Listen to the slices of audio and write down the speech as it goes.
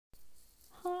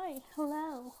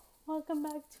welcome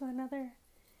back to another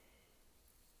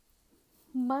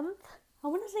month. I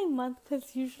want to say month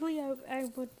because usually I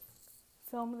would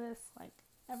film this like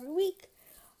every week,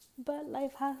 but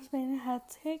life has been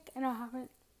hectic and I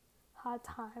haven't had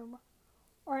time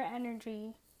or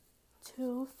energy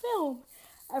to film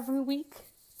every week.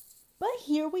 But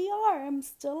here we are, I'm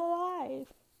still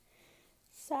alive,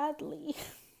 sadly.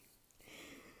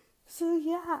 So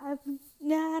I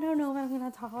don't know what I'm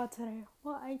going to talk about today.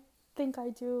 Well, I think I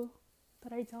do,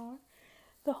 but I don't.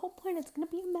 The whole point is going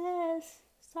to be a mess.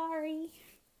 Sorry.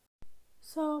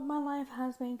 So my life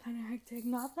has been kind of hectic.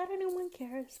 Not that anyone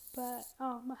cares, but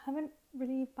I haven't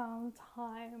really found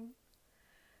time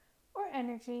or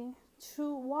energy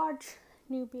to watch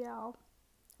new BL,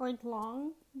 like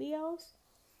long BLs.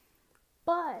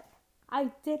 But I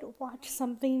did watch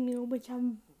something new, which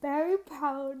I'm very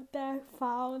proud that I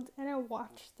found, and I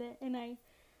watched it, and I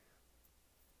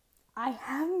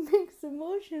have mixed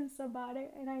emotions about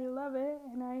it, and I love it,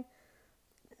 and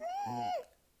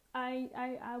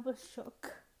I was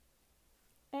shook.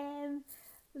 And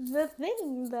the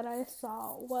thing that I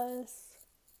saw was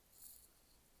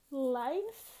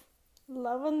Love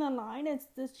on the Line. It's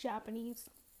this Japanese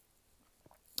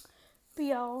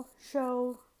BL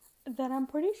show that I'm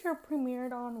pretty sure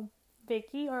premiered on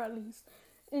Viki, or at least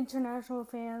international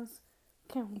fans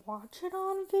can watch it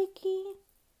on Viki.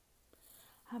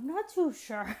 I'm not too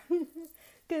sure.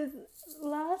 Because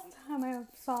last time I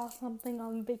saw something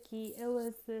on Viki, it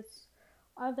was this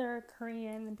other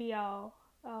Korean BL,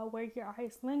 Where Your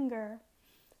Eyes Linger.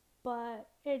 But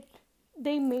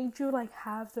they made you like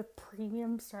have the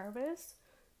premium service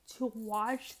to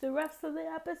watch the rest of the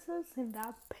episodes, and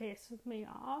that pisses me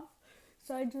off.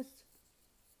 So I just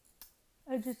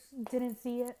didn't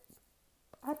see it.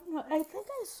 I don't know. I think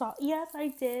I saw. Yes, I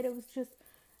did. It was just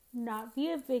not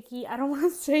via Viki. I don't want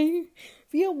to say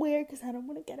via where because I don't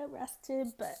want to get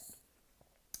arrested. But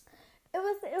it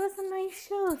was a nice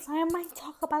show. So I might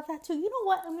talk about that too. You know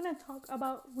what? I'm gonna talk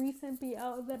about recent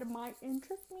BL that might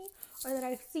interest me, or that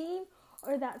I've seen,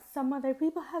 or that some other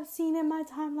people have seen in my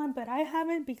timeline, but I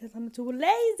haven't because I'm too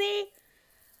lazy.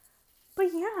 But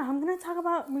I'm gonna talk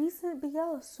about recent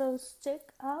BL, so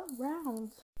stick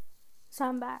around. So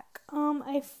I'm back.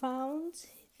 I found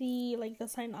the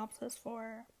synopsis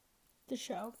for the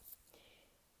show.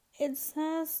 It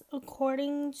says,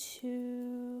 according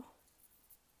to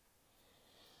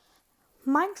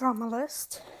my drama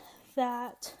list,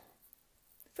 that,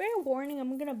 fair warning,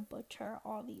 I'm gonna butcher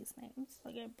all these names.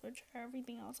 Like I butcher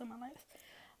everything else in my life.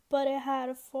 But it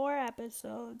had 4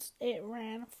 episodes. It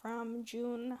ran from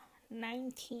June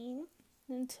 19th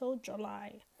until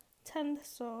July 10th,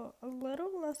 so a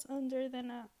little less than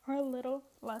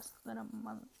a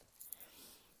month.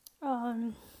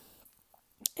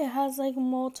 It has like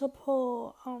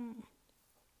multiple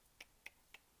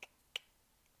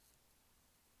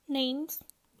names.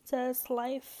 It says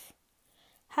life,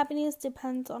 happiness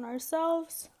depends on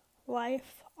ourselves,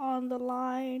 life on the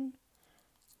line,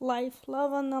 life,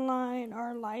 love on the line,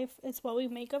 or life is what we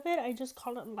make of it. I just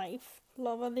call it life,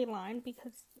 love on the line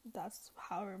because that's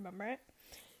how I remember it.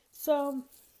 So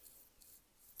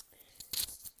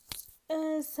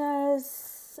it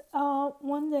says,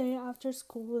 one day after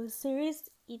school, the series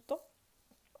Ito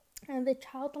and the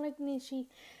childlike Nishi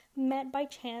met by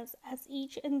chance as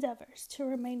each endeavors to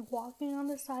remain walking on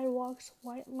the sidewalk's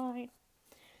white line.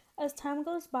 As time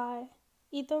goes by,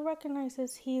 Ito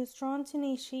recognizes he is drawn to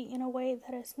Nishi in a way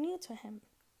that is new to him.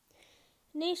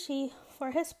 Nishi,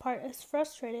 for his part, is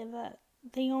frustrated that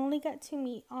they only get to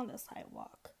meet on the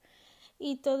sidewalk.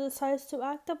 Ito decides to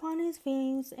act upon his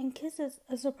feelings and kisses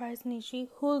a surprised Nishi,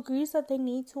 who agrees that they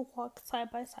need to walk side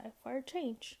by side for a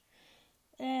change.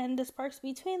 And the sparks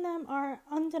between them are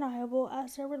undeniable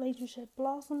as their relationship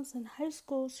blossoms in high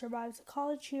school, survives the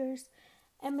college years,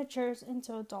 and matures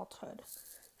into adulthood.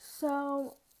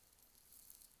 So,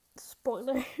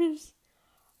 spoilers.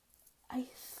 I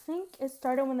think it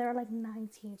started when they were like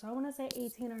 19, so I want to say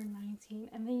 18 or 19,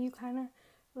 and then you kind of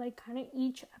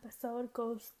each episode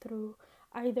goes through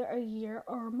either a year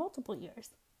or multiple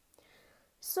years.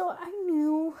 So I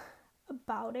knew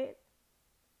about it,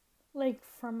 like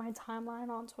from my timeline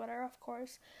on Twitter, of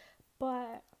course,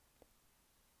 but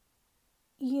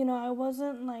I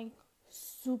wasn't like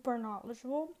super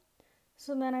knowledgeable.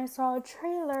 So then I saw a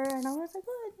trailer and I was like,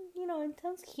 oh, it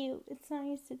sounds cute, it's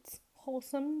nice, it's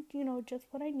wholesome, just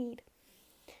what I need.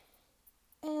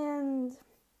 And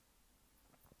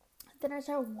then I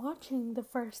started watching the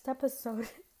first episode,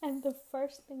 and the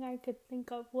first thing I could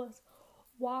think of was,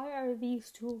 why are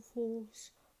these two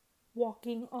fools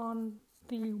walking on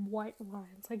the white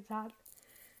lines like that?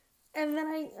 And then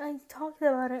I talked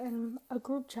about it in a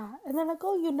group chat. And they're like,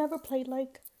 oh, you never played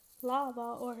like Lava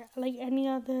or like any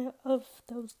other of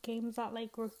those games that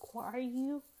like require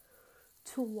you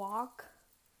to walk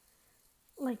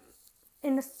like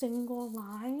in a single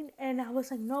line. And I was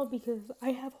like, no, because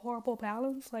I have horrible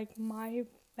balance. Like my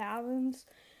balance,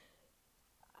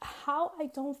 how I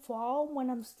don't fall when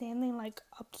I'm standing like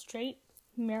up straight,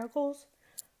 miracles.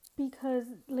 Because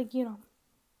like, you know,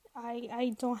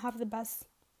 I don't have the best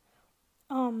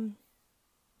um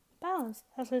balance,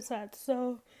 as I said.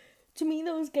 So to me,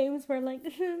 those games were like,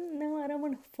 no, I don't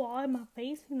want to fall in my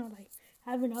face. You know, like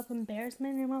I have enough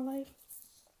embarrassment in my life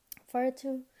for it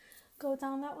to go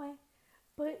down that way.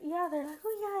 But yeah, they're like,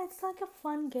 oh yeah, it's like a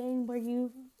fun game where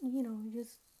you know,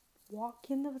 just walk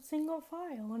in the single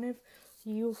file, and if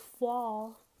you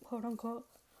fall, quote unquote,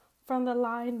 from the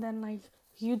line, then like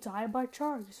you die by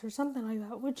choice or something like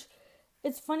that. Which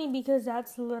it's funny because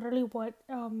that's literally what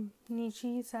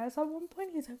Nietzsche says at one point.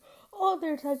 He's like, oh,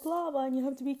 there's like lava, and you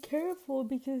have to be careful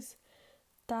because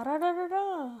da da da da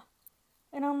da.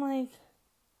 And I'm like,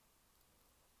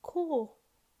 cool,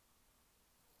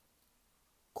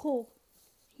 cool,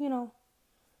 you know,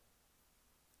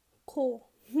 cool.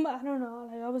 But I don't know,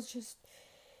 like I was just,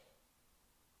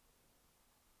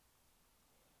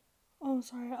 oh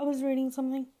sorry, I was reading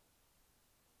something.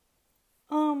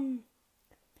 Um,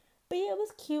 but yeah, it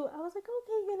was cute. I was like,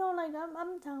 okay, you know, like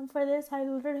I'm down for this. I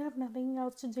literally have nothing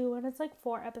else to do, and it's like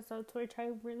 4 episodes, which I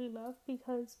really love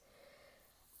because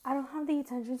I don't have the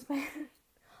attention span.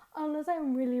 Unless I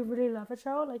really, really love a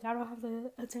show, like I don't have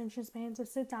the attention span to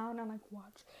sit down and like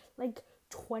watch like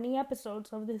 20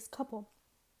 episodes of this couple.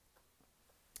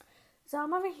 So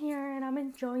I'm over here and I'm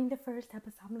enjoying the first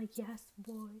episode. I'm like, yes,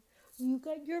 boy, you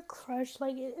got your crush.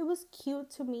 Like it was cute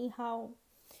to me how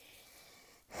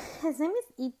his name is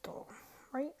Ito,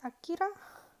 right? Akira,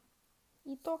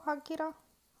 Ito Akira,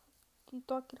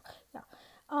 Ito Akira.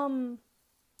 Yeah.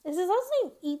 Is his last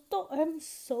name Ito? I'm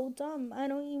so dumb. I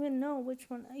don't even know which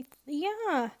one.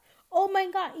 Yeah. Oh my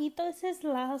god, Ito is his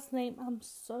last name. I'm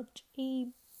such a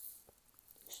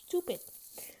stupid.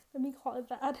 Let me call it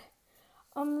that.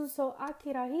 So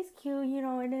Akira, he's cute, you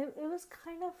know, and it was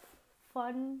kind of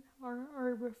fun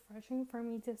or refreshing for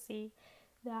me to see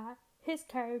that his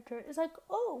character is like,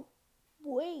 oh,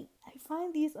 wait, I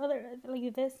find these other,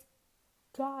 like this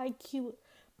guy cute,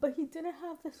 but he didn't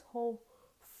have this whole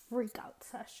freak out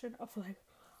session of like,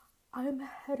 I'm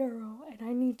hetero and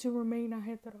I need to remain a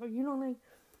hetero, you know, like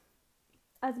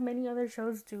as many other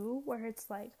shows do, where it's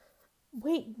like,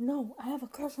 wait, no, I have a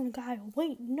crush on a guy,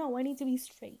 wait, no, I need to be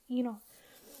straight, you know.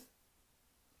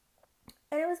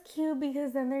 And it was cute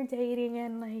because then they're dating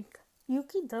and like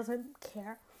Yuki doesn't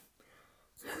care.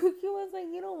 Yuki was like,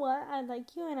 you know what, I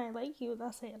like you and I like you,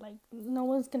 that's it, like no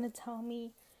one's gonna tell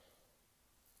me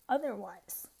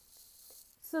otherwise.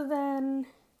 So then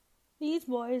these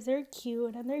boys, they're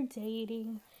cute and they're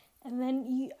dating, and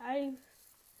then I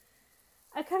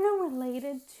kind of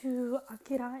related to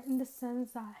Akira in the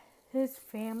sense that his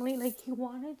family, like he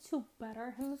wanted to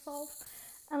better himself,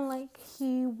 and like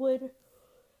he would,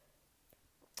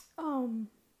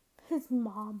 his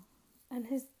mom and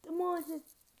his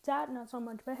dad not so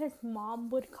much, but his mom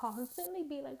would constantly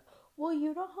be like, well,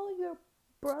 you know how your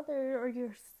brother or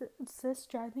your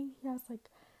sister, I think he has like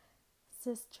a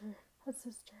sister.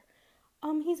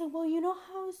 He's like, well, you know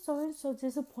how so and so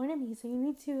disappointed me, so you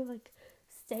need to like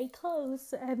stay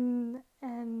close. And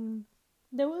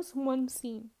there was one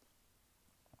scene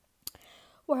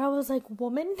where I was like,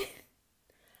 woman,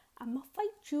 I'm gonna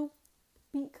fight you,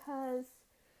 because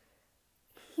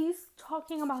he's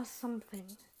talking about something,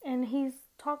 and he's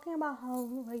talking about how,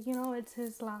 like, you know, it's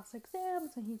his last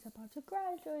exams and he's about to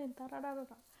graduate, da da da da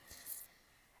da.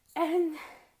 And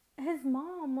his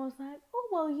mom was like, oh,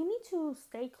 well, you need to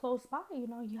stay close by, you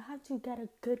know, you have to get a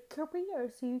good career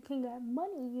so you can get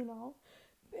money, you know.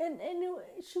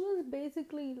 She was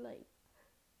basically like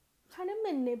kind of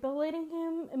manipulating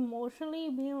him emotionally,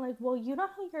 being like, well, you know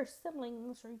how your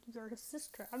siblings or your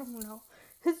sister, I don't know,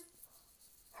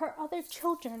 her other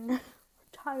children,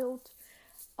 child,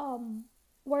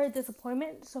 were a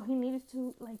disappointment, so he needed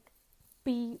to like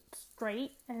be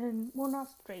straight, and well, not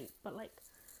straight, but like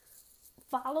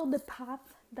follow the path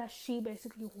that she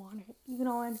basically wanted, you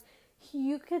know. And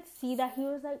you could see that he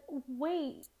was like,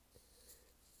 wait,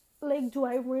 like, do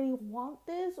I really want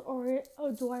this, or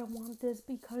do I want this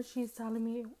because she's telling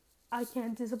me I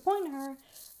can't disappoint her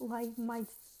like my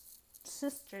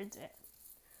sister did?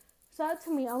 So that, to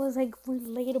me, I was like,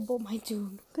 relatable, my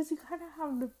dude, because you kind of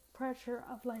have the pressure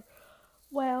of like,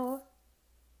 well,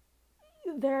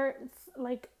 there's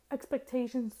like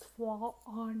expectations fall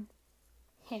on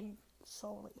him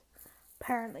solely.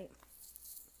 apparently.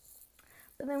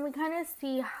 But then we kind of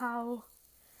see how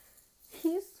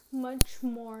he's much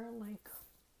more like,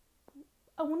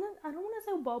 I don't want to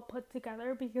say well put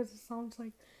together, because it sounds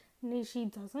like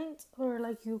Nishi doesn't, or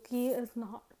like Yuki is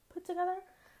not put together.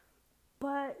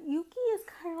 But Yuki is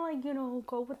kind of like,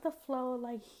 go with the flow.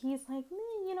 Like, he's like,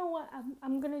 you know what,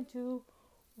 I'm gonna do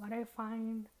what I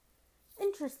find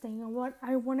interesting and what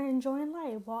I want to enjoy in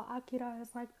life. While Akira is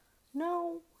like,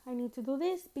 no, I need to do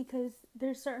this because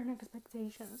there's certain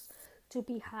expectations to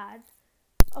be had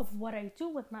of what I do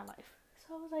with my life.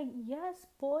 So I was like, yes,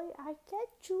 boy, I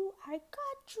get you. I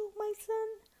got you, my son.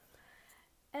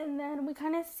 And then we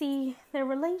kind of see their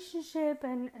relationship,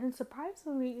 and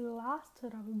surprisingly, it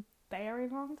lasted a very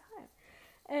long time.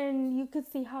 And you could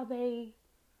see how they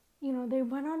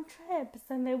went on trips,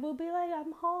 and they would be like,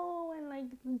 I'm home, and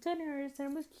like dinners,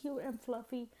 and it was cute and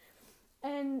fluffy.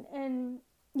 And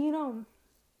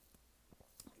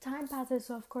time passes,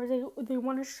 so of course they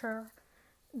want to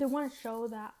show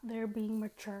that they're being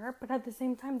mature, but at the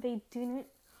same time they didn't,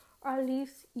 or at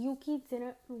least Yuki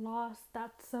didn't lost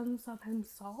that sense of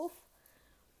himself.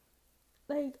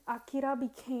 Like, Akira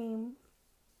became,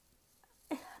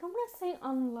 I don't want to say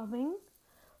unloving,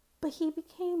 but he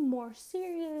became more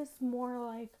serious, more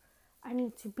like, I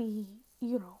need to be,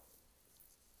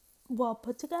 well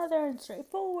put together and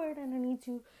straightforward, and I need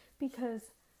to, because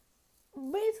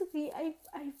basically I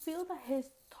feel that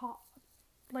his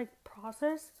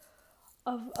process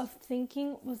of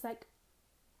thinking was like,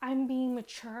 I'm being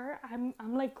mature, I'm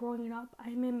like growing up,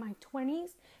 I'm in my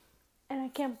 20s, and I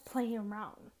can't play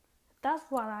around. That's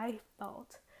what I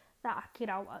felt that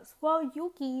Akira was. Well,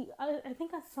 Yuki, I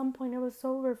think at some point it was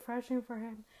so refreshing for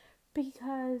him,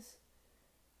 because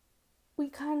we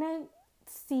kind of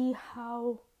see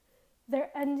how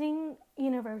they're ending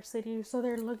university, so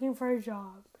they're looking for a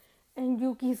job, and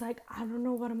Yuki's like, I don't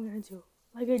know what I'm gonna do.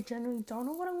 Like, I genuinely don't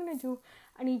know what I'm gonna do.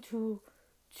 I need to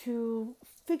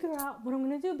figure out what I'm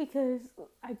gonna do, because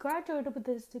I graduated with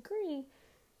this degree.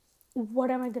 What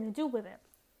am I gonna do with it?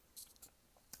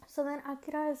 So then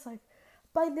Akira is like,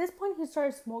 by this point he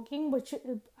started smoking, which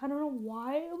I don't know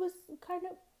why it was kind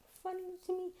of funny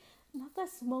to me. Not that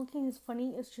smoking is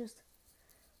funny, it's just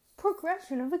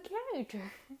progression of a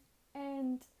character.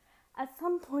 And at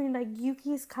some point, like,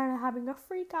 Yuki's kind of having a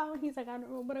freak out. He's like, I don't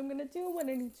know what I'm gonna do when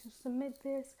I need to submit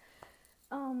this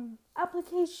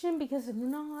application, because if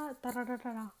not, da da da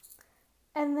da da.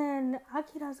 And then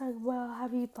Akira's like, well,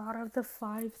 have you thought of the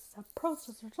 5-step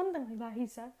process or something like that, he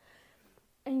said.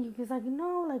 And Yuki's like,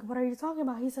 no, like, what are you talking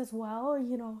about? He says, well,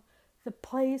 the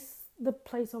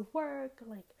place of work,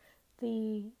 like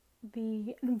the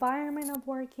environment of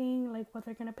working, like what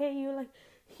they're gonna pay you. Like,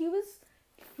 he was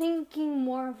thinking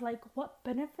more of like, what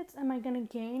benefits am I gonna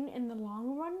gain in the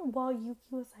long run, while Yuki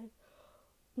was like,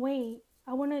 wait,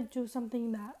 I want to do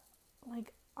something that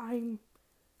like I'm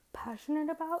passionate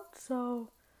about.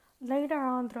 So later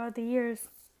on throughout the years,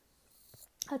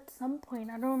 at some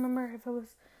point, I don't remember if it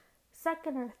was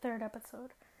second or third episode,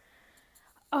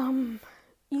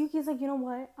 Yuki's like, you know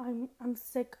what, I'm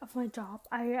sick of my job.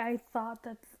 I thought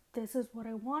that this is what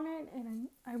I wanted, and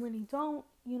I really don't,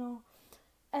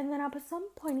 And then at some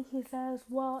point he says,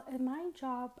 well, in my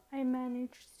job, I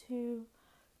managed to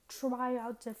try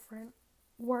out different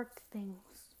work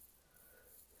things.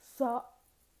 So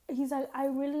he's like, I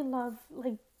really love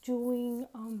like doing,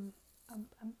 I'm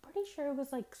pretty sure it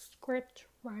was like script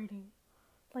writing,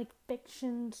 like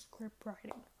fiction script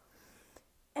writing.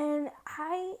 And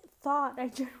I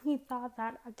genuinely thought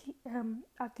that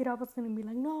Akira was going to be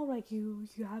like, no, like you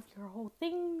have your whole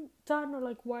thing done, or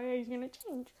like, why are you going to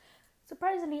change?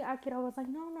 Surprisingly, Akira was like,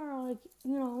 no, like,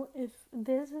 if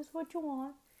this is what you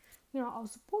want, I'll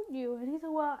support you. And he said,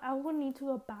 well, I will need to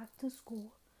go back to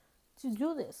school to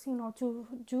do this, to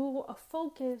do a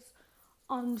focus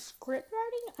on script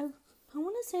writing. I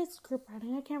want to say script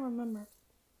writing, I can't remember.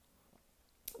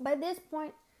 By this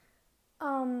point,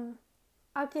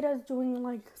 Akira's doing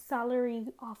like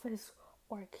salary office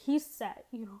work. He's set,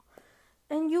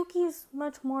 And Yuki's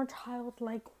much more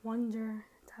childlike wonder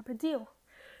type of deal.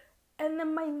 And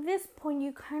then by this point,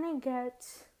 you kind of get,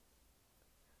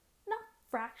 not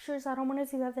fractures, I don't want to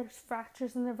say that there's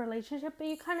fractures in the relationship, but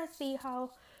you kind of see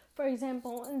how, for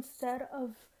example, instead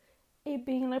of it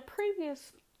being like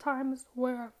previous times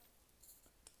where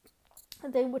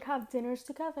they would have dinners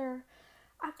together,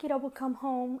 Akira would come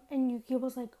home and Yuki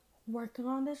was like working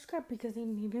on the script because he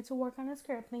needed to work on the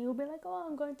script. And he would be like, oh,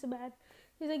 I'm going to bed.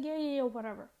 He's like, yeah,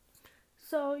 whatever.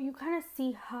 So you kind of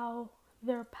see how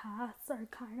their paths are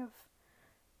kind of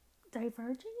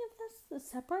diverging, if that's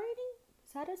separating.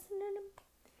 Is that a synonym?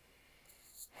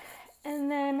 And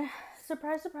then,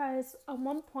 surprise, surprise, at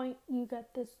one point you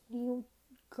get this new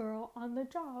girl on the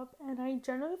job, and I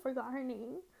generally forgot her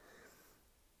name.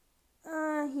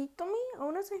 Hitomi? I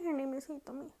want to say her name is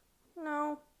Hitomi.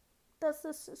 No, that's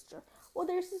the sister. Well,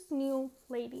 there's this new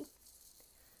lady.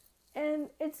 And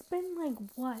it's been like,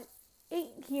 what?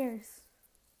 8 years.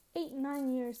 8,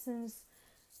 9 years since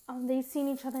they've seen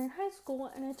each other in high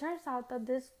school. And it turns out that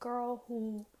this girl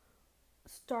who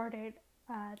started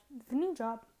at the new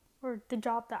job, or the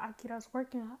job that Akira's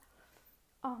working at,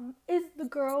 is the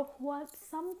girl who at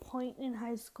some point in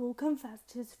high school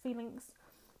confessed his feelings.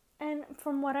 And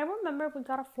from what I remember, we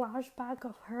got a flashback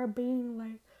of her being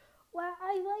like, well,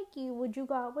 I like you, would you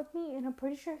go out with me? And I'm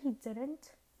pretty sure he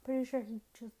didn't. Pretty sure he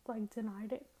just like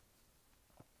denied it.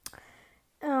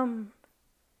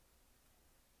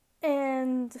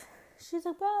 And she's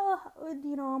like, well,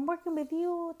 you know, I'm working with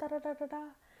you, da da da da da.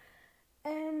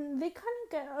 And they kind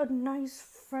of get a nice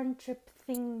friendship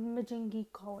thing majingy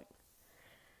going.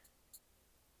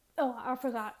 Oh, I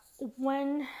forgot.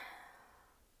 When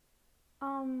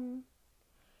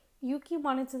Yuki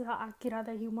wanted to tell Akira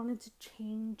that he wanted to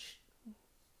change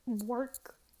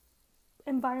work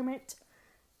environment,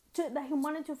 that he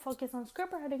wanted to focus on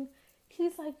script writing,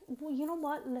 he's like, well, you know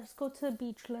what? Let's go to the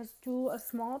beach. Let's do a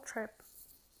small trip,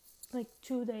 like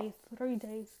 2 days, 3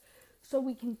 days, so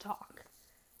we can talk.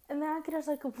 And then Akira's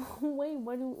like, wait,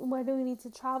 why do we need to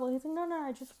travel? He's like, no,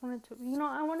 I just wanted to,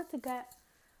 I wanted to get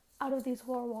out of these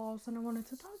 4 walls and I wanted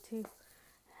to talk to you.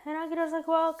 And Akira's like,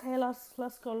 well, okay,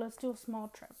 let's go. Let's do a small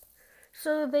trip.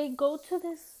 So they go to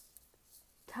this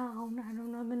town. I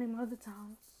don't know the name of the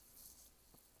town.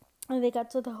 And they got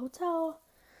to the hotel.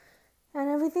 And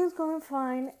everything's going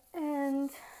fine. And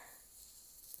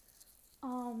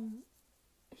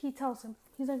he tells him.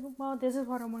 He's like, well, this is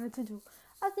what I wanted to do.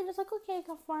 Akira's like, okay,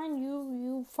 fine.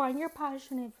 You find your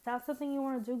passion. If that's the thing you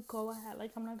want to do, go ahead.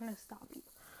 Like, I'm not going to stop you.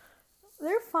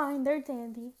 They're fine. They're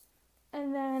dandy.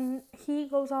 And then he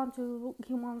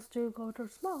wants to go to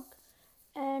smoke.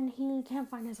 And he can't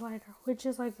find his lighter, which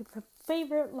is like the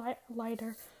favorite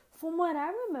lighter. From what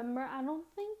I remember, I don't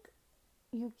think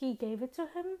Yuki gave it to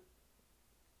him.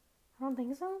 I don't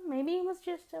think so. Maybe it was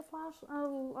just a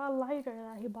lighter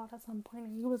that he bought at some point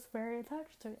and he was very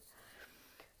attached to it.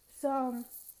 So,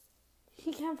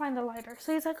 he can't find the lighter.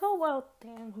 So he's like, oh, well,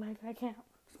 dang, like, I can't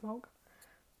smoke.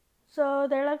 So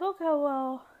they're like, okay,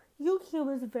 well, Yuki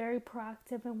was very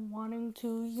proactive in wanting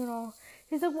to,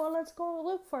 he's like, well, let's go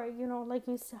look for it, like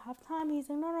we still have time. He's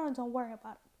like, no, don't worry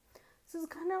about it. So it's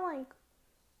kind of like,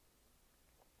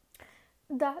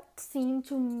 that scene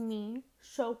to me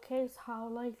showcased how,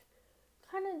 like,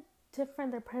 kind of different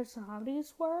their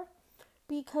personalities were,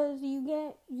 because you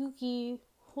get Yuki,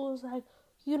 who's like,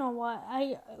 you know what,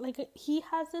 he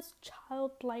has this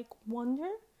childlike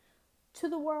wonder to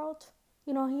the world.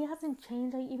 He hasn't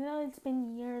changed. Like, even though it's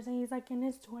been years and he's like in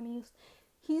his 20s,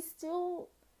 he still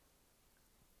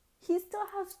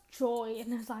has joy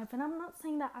in his life. And I'm not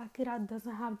saying that Akira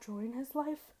doesn't have joy in his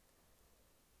life,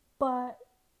 but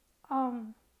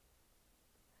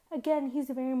again, he's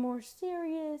very more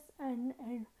serious, and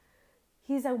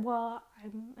he's like, well,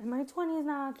 I'm in my 20s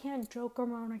now. I can't joke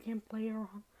around. I can't play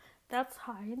around. That's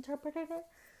how I interpreted it.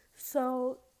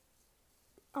 So,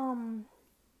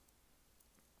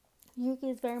 Yuki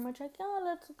is very much like, oh,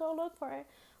 let's go look for it.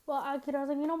 Well, Akira's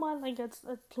like, you know what, like, it's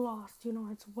lost,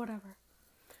 it's whatever.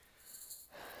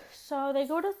 So they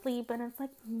go to sleep, and it's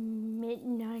like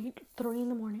midnight, 3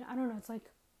 a.m. I don't know,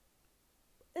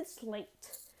 it's late.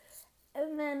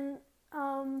 And then,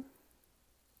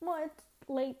 it's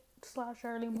late /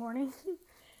 early morning.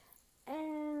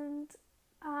 And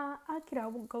Akira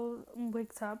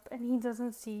wakes up, and he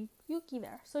doesn't see Yuki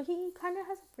there. So he kind of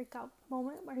has a freak out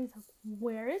moment where he's like,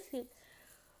 where is he?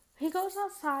 He goes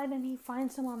outside and he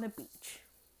finds him on the beach.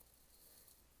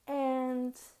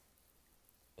 And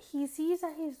he sees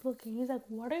that he's looking. He's like,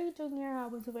 what are you doing here? I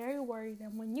was very worried.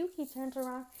 And when Yuki turns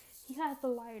around, he has the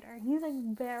lighter. And he's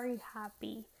like very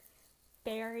happy,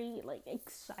 very like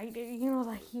excited,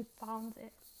 that he found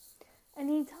it. And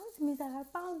he tells me that I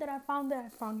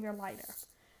found your lighter.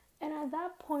 And at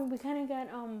that point, we kind of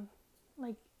get,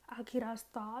 like, Akira's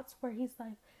thoughts, where he's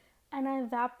like, and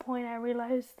at that point, I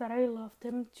realized that I loved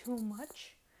him too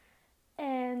much,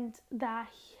 and that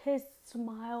his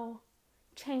smile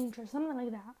changed, or something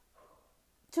like that.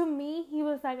 To me, he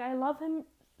was like, I love him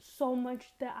so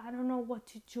much that I don't know what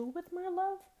to do with my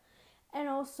love, and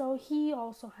also, he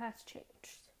also has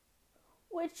changed,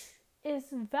 which is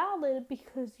valid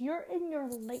because you're in your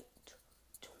late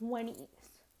 20s.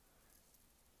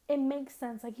 It makes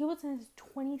sense. Like, he was in his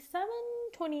 20,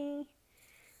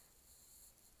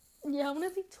 yeah, I want to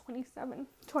say 27,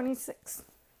 26.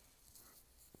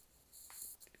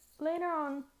 later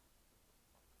on,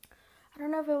 I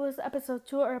don't know if it was episode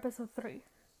 2 or episode 3.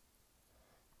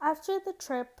 After the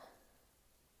trip,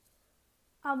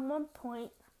 at one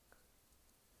point,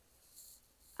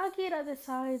 Akira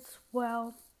decides,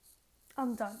 well,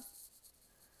 I'm done.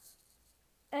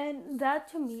 And that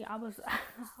to me, I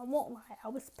won't lie, I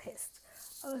was pissed.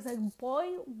 I was like,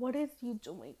 boy, what is you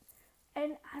doing?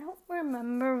 And I don't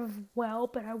remember well,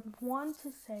 but I want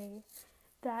to say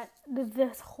that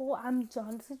this whole I'm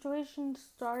done situation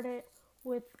started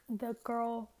with the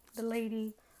girl, the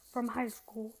lady from high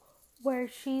school, where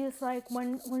she's like,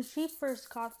 when she first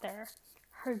got there,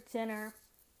 her dinner,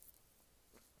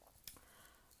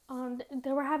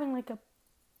 they were having like a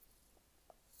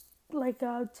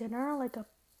dinner, like a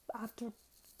after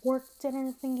work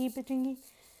dinner thingy majingy.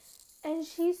 And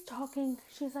she's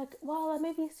like, well, let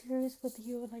me be serious with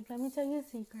you. Like, let me tell you a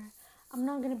secret. I'm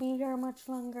not going to be here much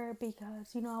longer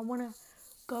because, I want to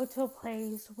go to a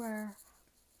place where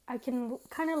I can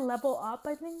kind of level up,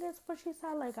 I think is what she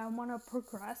said. Like, I want to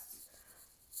progress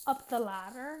up the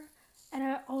ladder. And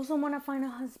I also want to find a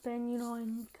husband,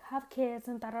 and have kids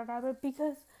and da-da-da. But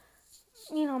because,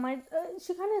 she kind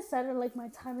of said it like my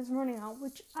time is running out,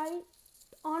 which I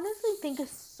honestly think is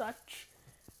such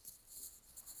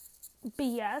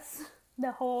BS.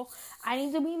 The whole I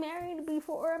need to be married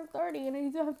before I'm 30 and I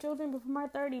need to have children before I'm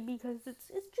 30 because it's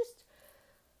just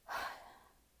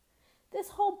this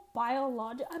whole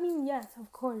biological. I mean, yes,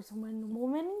 of course, when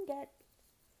women get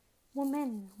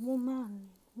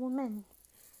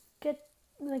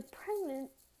like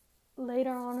pregnant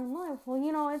later on in life,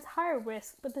 well, it's higher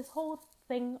risk. But this whole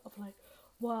thing of like,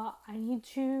 well, I need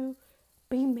to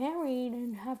be married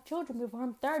and have children before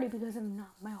I'm 30 because if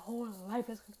not, my whole life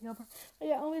is going to be over.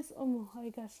 Like, I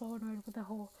get so annoyed with the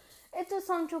whole, it's a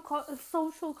social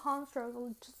construct,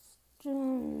 just, I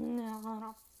don't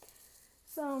know.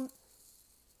 So,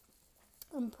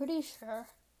 I'm pretty sure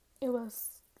it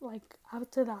was, like,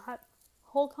 after that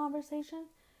whole conversation,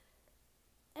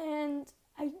 and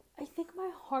I think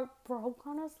my heart broke,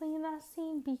 honestly, in that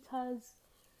scene, because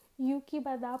Yuki,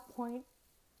 by that point,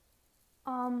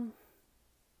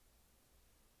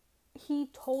 he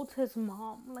told his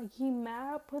mom, like, he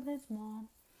met up with his mom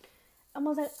and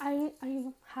was like, I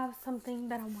have something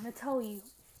that I want to tell you.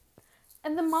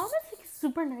 And the mom is like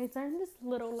super nice. They're in this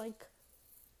little like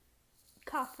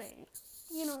cafe,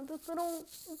 this little,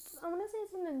 I want to say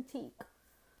it's an antique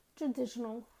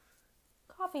traditional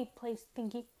coffee place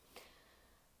thingy.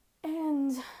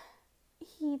 And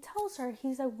he tells her,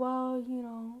 he's like, well,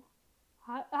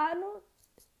 I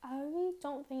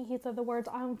don't think he said the words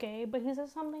 "I'm gay," but he said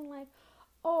something like,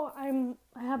 "Oh, I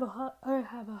have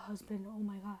a husband. Oh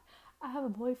my god, I have a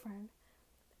boyfriend."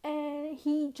 And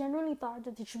he generally thought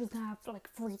that she was gonna have to like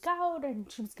freak out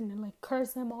and she was gonna like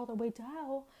curse him all the way to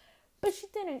hell, but she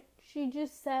didn't. She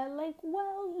just said like,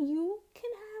 "Well, you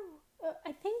can have."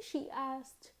 I think she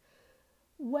asked,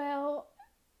 "Well,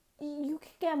 you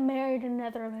can get married in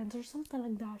Netherlands or something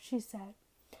like that." She said.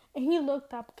 And he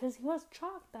looked up because he was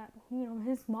shocked that,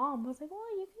 his mom was like,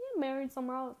 well, you can get married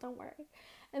somewhere else, don't worry.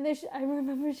 And then I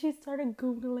remember she started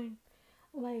Googling,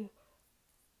 like,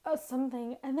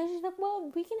 something. And then she's like,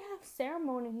 well, we can have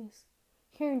ceremonies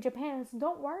here in Japan, so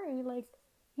don't worry. Like,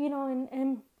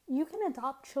 and you can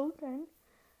adopt children.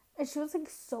 And she was, like,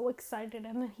 so excited.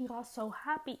 And then he got so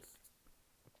happy.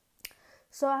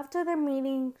 So after their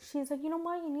meeting, she's like, you know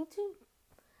what, you need to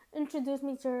introduce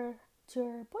me to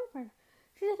your boyfriend.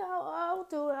 She's like, I'll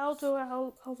do it,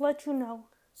 I'll let you know.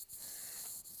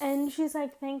 And she's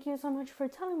like, thank you so much for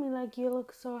telling me, like, you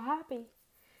look so happy.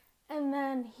 And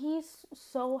then he's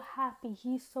so happy,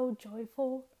 he's so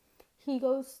joyful.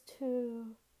 He's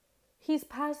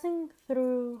passing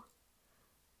through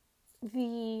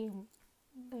the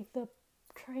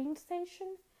train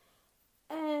station,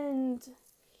 and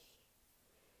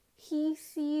he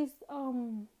sees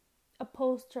a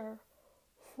poster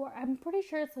for, I'm pretty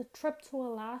sure it's a trip to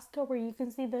Alaska where you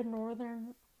can see the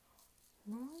northern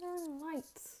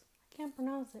lights. I can't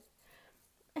pronounce it.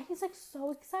 And he's like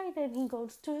so excited. He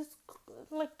goes to his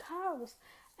like house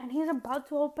and he's about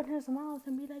to open his mouth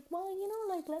and be like, well,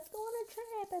 like, let's go on a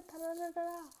trip and da da da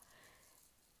da.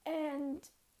 And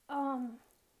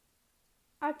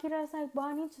Akira's like, well,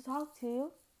 I need to talk to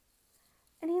you.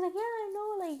 And he's like, yeah, I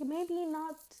know, like, maybe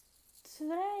not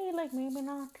today, like, maybe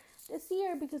not this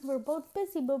year because we're both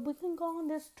busy, but we can go on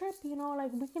this trip,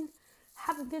 like, we can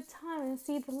have a good time and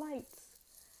see the lights.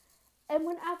 And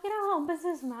when Akira opens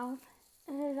his mouth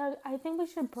and he's like, I think we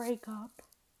should break up.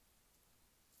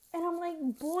 And I'm like,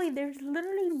 boy, there's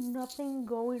literally nothing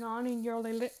going on in your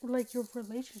your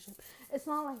relationship. It's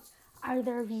not like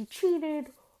either of you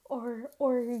cheated or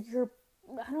you're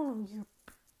I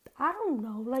don't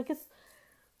know, like,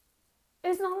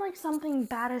 it's not like something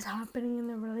bad is happening in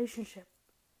the relationship.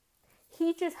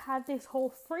 He just had this whole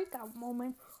freak out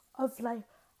moment of like,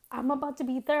 I'm about to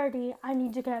be 30, I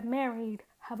need to get married,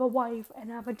 have a wife, and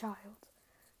have a child.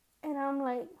 And I'm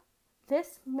like,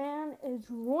 this man is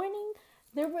ruining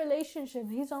their relationship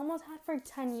he's almost had for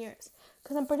 10 years.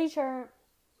 Because I'm pretty sure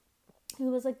he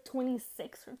was like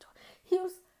 26 or 20. He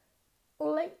was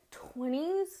late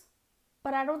 20s,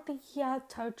 but I don't think he had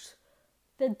touched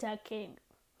the decade,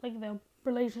 like the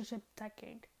relationship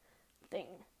decade thing.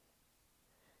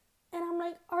 And I'm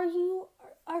like, are you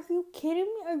kidding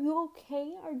me? Are you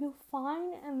okay? Are you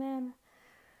fine? And then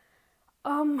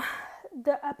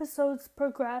the episodes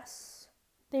progress.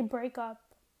 They break up.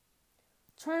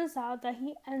 Turns out that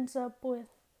he ends up with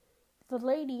the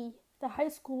lady, the high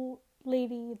school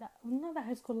lady,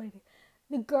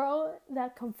 the girl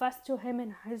that confessed to him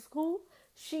in high school.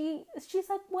 She's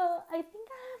like, well, I think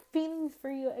I have feelings for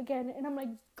you again. And I'm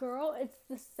like, girl, it's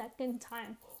the second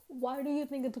time. Why do you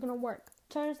think it's gonna work?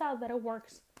 Turns out that it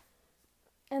works.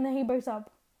 And then he breaks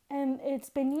up. And it's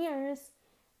been years.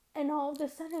 And all of a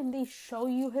sudden, they show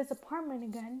you his apartment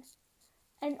again.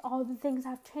 And all the things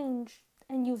have changed.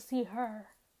 And you see her.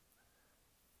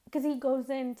 Because he goes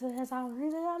into his house and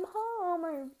he's like, I'm home.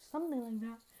 Or something like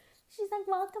that. She's like,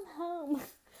 welcome home.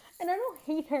 And I don't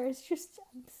hate her. It's just,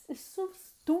 it's so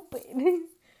stupid.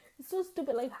 It's so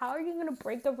stupid. Like, how are you going to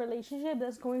break a relationship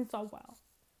that's going so well?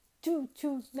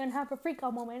 To then have a freak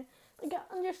out moment. Like,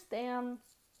 I understand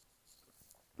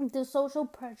the social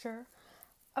pressure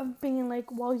of being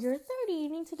like, well, you're 30, you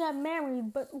need to get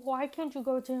married, but why can't you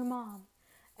go to your mom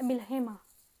and be like, hey, ma,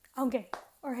 I'm gay.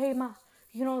 Or, hey, ma,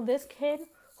 you know, this kid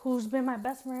who's been my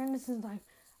best friend since, like,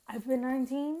 I've been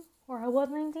 19, or I was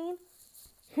 19,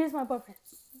 here's my boyfriend.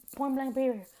 Point blank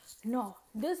period. No,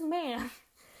 this man,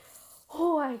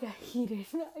 oh, I get heated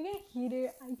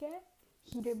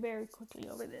very quickly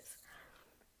over this.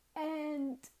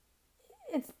 And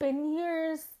it's been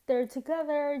years, they're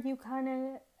together, you kind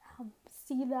of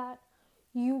see that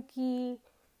Yuki,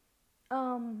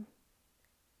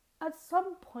 at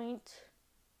some point,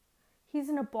 he's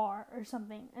in a bar or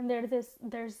something, and there's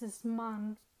this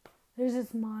man,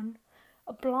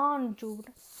 a blonde dude,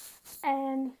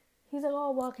 and he's like,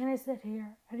 oh, well, can I sit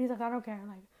here? And he's like, I don't care,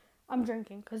 like, I'm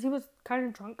drinking, because he was kind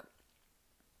of drunk.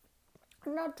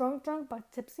 Not drunk,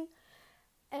 but tipsy.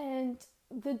 And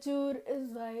the dude is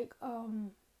like,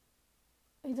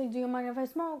 he's like, do you mind if I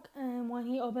smoke? And when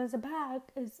he opens the bag,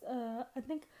 I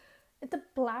think it's a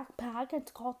black bag,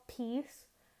 it's called Peace.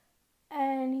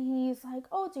 And he's like,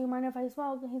 oh, do you mind if I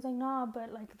smoke? And he's like, nah,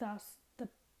 but like, that's the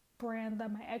brand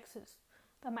that my ex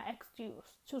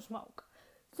used to smoke.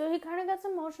 So he kind of gets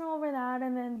emotional over that.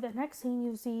 And then the next thing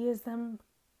you see is them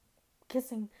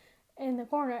kissing in the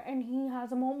corner. And he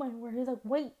has a moment where he's like,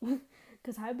 wait,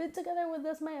 because I've been together with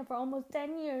this man for almost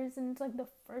 10 years. And it's like the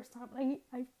first time, like,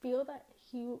 I feel that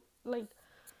he, like,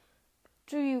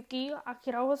 Tsuyuki,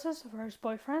 Akira was his first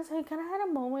boyfriend. So he kind of had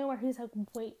a moment where he's like,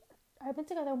 wait, I've been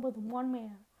together with one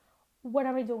man. What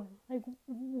am I doing? Like,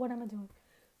 what am I doing?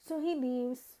 So he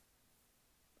leaves.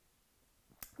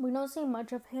 We don't see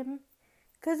much of him.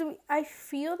 Because I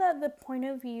feel that the point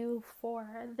of view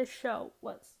for the show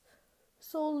was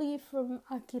solely from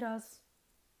Akira's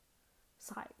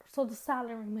side. So the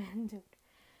salaryman dude.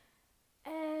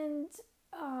 And,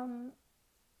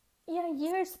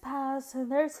 years pass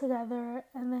and they're together.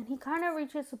 And then he kind of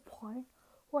reaches a point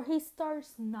where he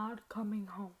starts not coming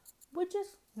home. Which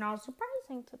is not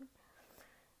surprising to me.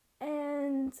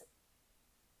 And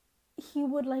he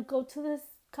would like go to this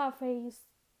cafe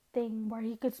thing where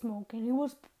he could smoke. And he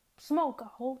would smoke a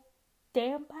whole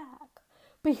damn pack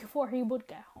before he would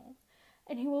get home.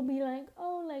 And he will be like,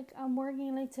 oh, like, I'm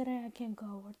working late today, I can't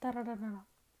go. Or da-da-da-da-da.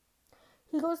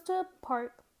 He goes to a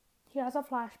park. He has a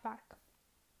flashback.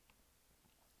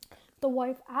 The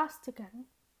wife asked again.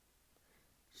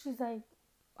 She's like,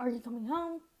 are you coming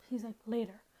home? He's like,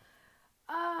 later.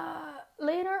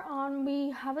 Later on,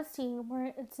 we have a scene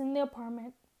where it's in the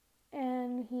apartment.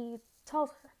 And he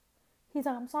tells her. He's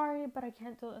like, I'm sorry, but I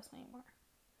can't do this anymore.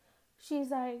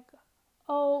 She's like,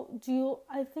 oh,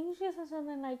 I think she said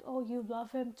something like, oh, you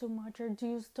love him too much, or do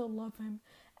you still love him?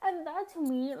 And that to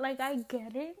me, like, I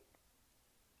get it.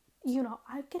 You know,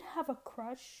 I could have a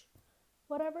crush,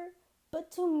 whatever.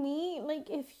 But to me, like,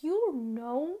 if you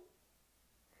know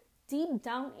deep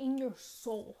down in your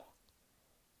soul,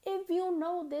 if you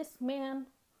know this man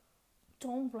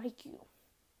don't like you,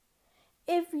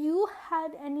 if you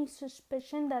had any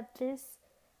suspicion that this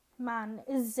man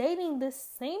is dating the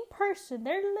same person,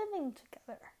 they're living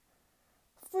together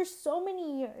for so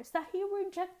many years that he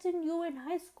rejected you in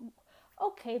high school.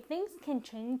 Okay, things can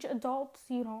change. Adults,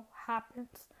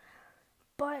 happens.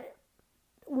 But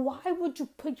why would you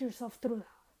put yourself through that?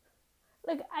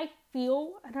 Like, I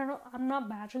feel, and I'm not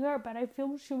bashing her, but I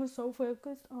feel she was so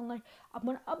focused on, like, I'm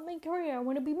gonna up my career, I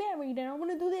wanna be married, and I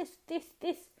wanna do this,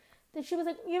 that she was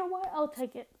like, you know what, I'll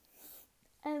take it.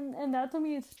 And that to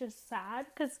me is just sad,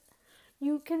 because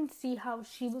you can see how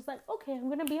she was like, okay, I'm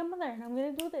gonna be a mother, and I'm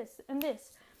gonna do this, and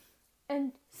this.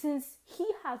 And since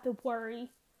he had the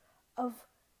worry of,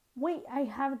 wait, I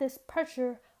have this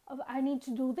pressure of, I need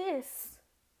to do this,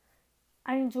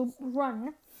 I need to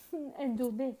run and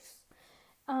do this.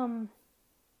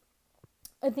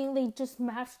 I think they just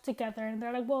matched together, and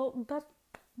they're like, well, that's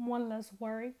one less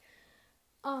worry.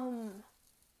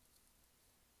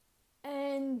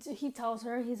 And he tells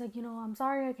her, he's like, I'm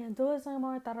sorry, I can't do this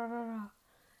anymore, da-da-da-da.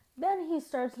 Then he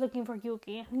starts looking for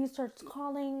Yuki, and he starts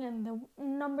calling, and the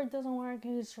number doesn't work,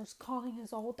 and he starts calling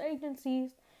his old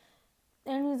agencies,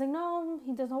 and he's like, no,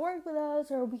 he doesn't work with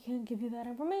us, or we can't give you that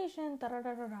information,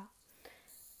 da-da-da-da-da.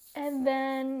 And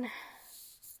then,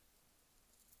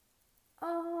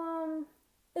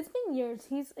 it's been years.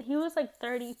 He was like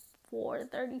 34,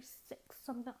 36,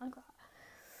 something like that.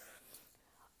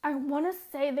 I want to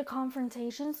say the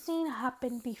confrontation scene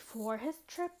happened before his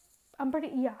trip.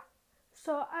 Yeah.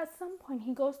 So at some point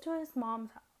he goes to his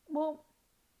mom's house. Well,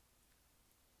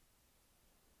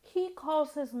 he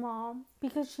calls his mom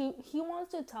because he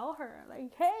wants to tell her,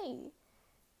 like, hey,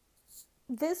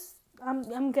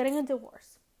 I'm getting a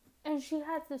divorce. And she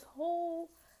has this whole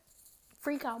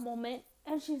freak out moment,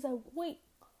 and she's like, wait,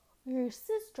 your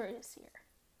sister is here.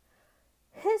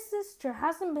 His sister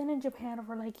hasn't been in Japan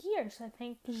for like years, I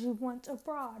think, because she went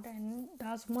abroad, and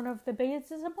that's one of the biggest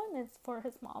disappointments for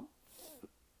his mom.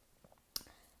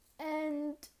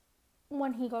 And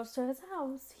when he goes to his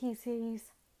house, he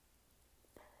sees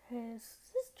his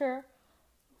sister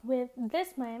with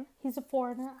this man. He's a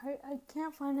foreigner. I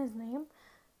can't find his name.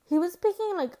 He was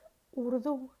speaking like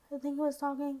Urdu, I think he was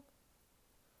talking.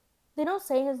 They don't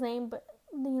say his name, but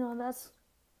that's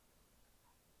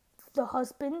the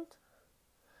husband.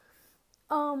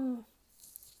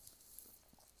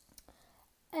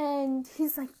 And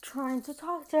he's like trying to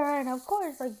talk to her, and of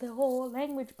course, like the whole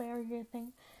language barrier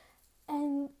thing.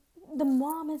 And the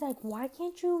mom is like, why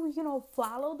can't you,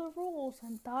 follow the rules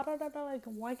and da da da da, like,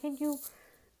 why can't you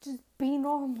just be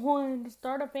normal and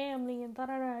start a family and da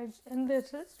da da. And the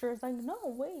sister is like, no,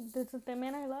 wait, this is the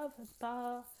man I love,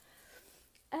 da.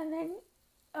 And then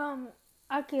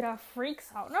Akira not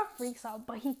freaks out,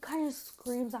 but he kind of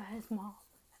screams at his mom.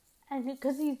 And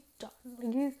because he's done,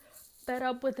 like, he's fed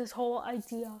up with this whole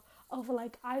idea of,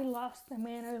 like, I lost the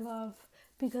man I love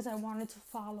because I wanted to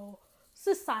follow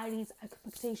society's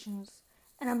expectations,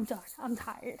 and I'm done, I'm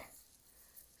tired.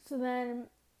 So then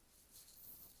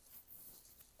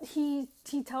he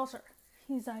tells her,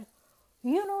 he's like,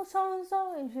 so and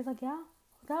so, and she's like, yeah,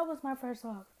 that was my first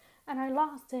love, and I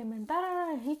lost him, and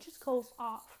da. He just goes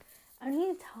off, and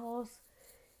he tells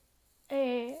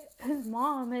his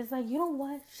mom is like, you know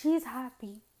what, she's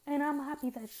happy, and I'm happy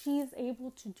that she's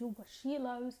able to do what she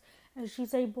loves, and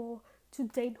she's able to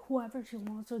date whoever she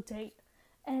wants to date,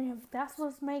 and if that's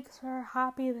what makes her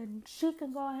happy, then she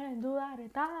can go ahead and do that,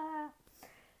 and da.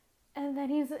 And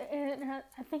then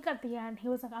I think at the end he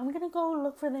was like, I'm gonna go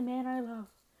look for the man I love,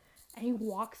 and he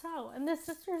walks out, and the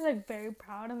sister's like very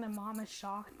proud, and the mom is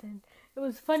shocked. And it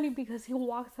was funny because he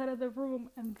walks out of the room,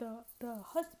 and the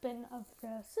husband of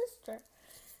the sister,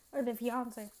 or the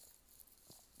fiance,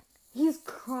 he's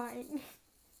crying.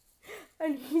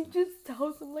 And he just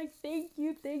tells him, like, thank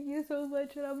you so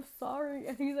much, and I'm sorry.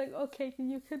 And he's like, okay,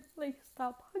 you can, like,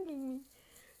 stop hugging me.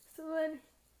 So then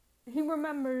he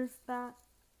remembers that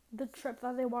the trip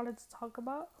that they wanted to talk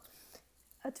about,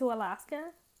 to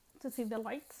Alaska, to see the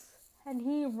lights. And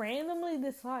he randomly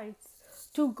decides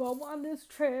to go on this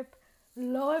trip.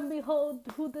 Lo and behold,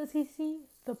 who does he see?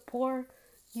 The poor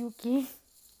Yuki.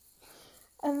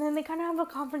 And then they kind of have a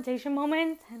confrontation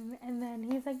moment, and then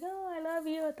he's like, oh, I love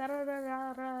you, da da da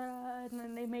da da, and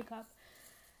then they make up.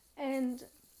 And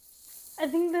I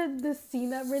think that the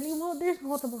scene that really, well, there's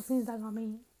multiple scenes that got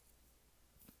me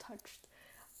touched.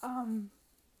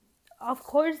 Of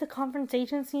course, the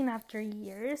confrontation scene after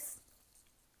years.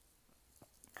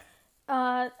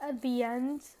 At the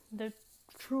end, the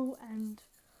true end,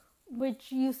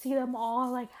 which you see them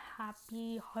all, like,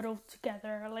 happy, huddled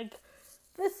together, like,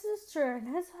 the sister and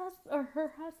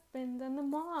her husband and the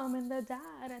mom and the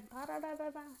dad and da da da da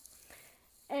da.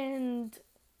 And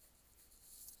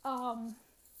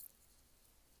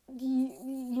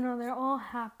they're all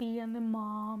happy, and the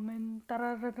mom and da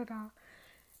da da da da.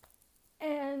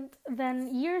 And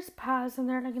then years pass and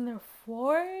they're like in their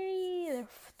 40, they're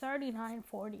 39,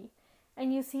 40.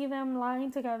 And you see them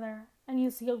lying together and you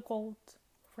see a gold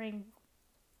ring.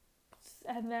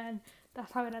 And then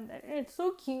that's how it ended. And it's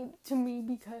so cute to me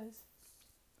because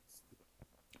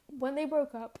when they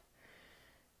broke up,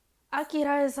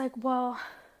 Akira is like, well,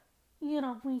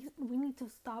 we need to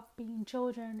stop being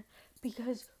children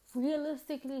because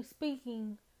realistically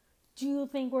speaking, do you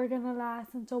think we're gonna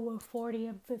last until we're 40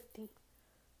 and 50?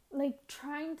 Like,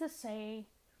 trying to say,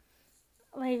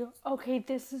 like, okay,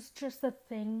 this is just a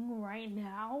thing right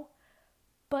now,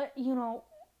 but,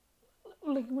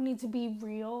 like, we need to be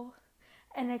real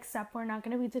and accept we're not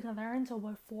gonna be together until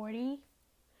we're 40.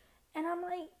 And I'm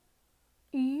like,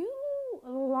 you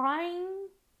lying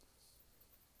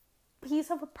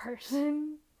piece of a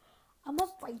person, I'm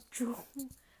gonna fight you.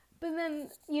 But then,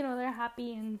 they're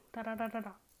happy and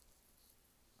da-da-da-da-da.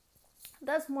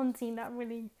 That's one scene that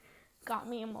really got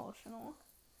me emotional.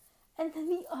 And then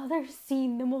the other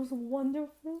scene, the most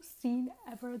wonderful scene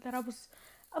ever that I was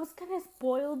kind of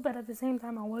spoiled, but at the same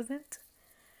time I wasn't.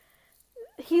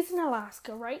 He's in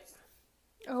Alaska, right?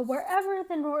 Or wherever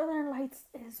the Northern Lights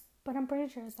is, but I'm pretty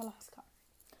sure it's Alaska.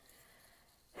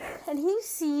 And he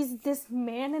sees this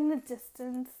man in the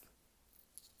distance,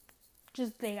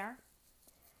 just there.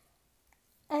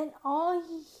 And all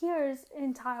he hears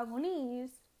in Taiwanese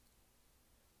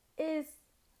is,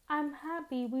 I'm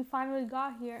happy we finally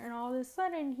got here. And all of a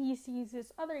sudden he sees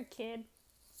this other kid,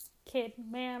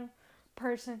 man,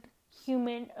 person,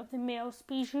 human of the male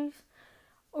species,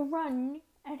 run.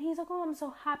 And he's like, oh, I'm so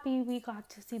happy we got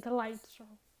to see the lights or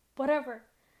whatever.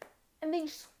 And they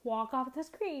just walk off the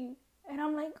screen. And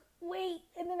I'm like, wait.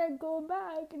 And then I go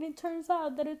back and it turns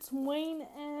out that it's Wayne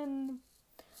and,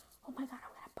 oh my god,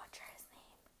 I'm gonna butcher his name.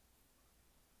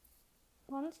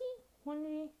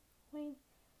 Wayne.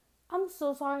 I'm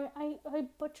so sorry. I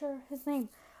butcher his name.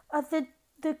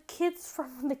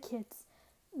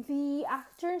 The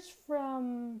actors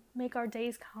from Make Our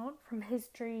Days Count, from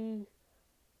History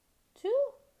 2,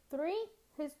 3,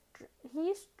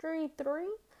 History 3.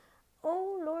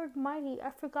 Oh Lord Mighty, I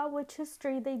forgot which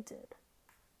history they did.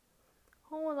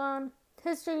 Hold on.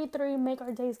 History 3, Make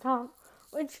Our Days Count.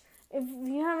 Which, if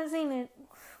you haven't seen it,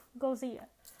 go see it.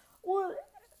 Well,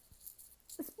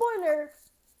 spoiler,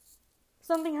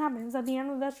 something happens at the end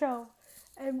of that show.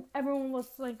 And everyone was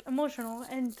like emotional.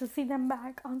 And to see them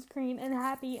back on screen and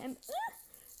happy and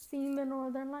seeing the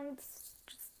Northern Lights,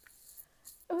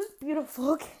 it was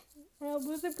beautiful. I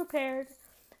wasn't prepared.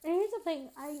 And here's the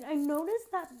thing, I noticed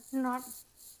that not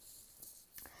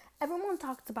everyone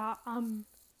talks about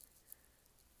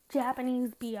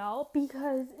Japanese BL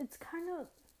because it's kind of,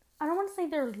 I don't want to say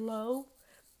they're low,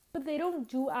 but they don't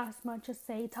do as much as,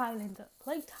 say, Thailand does.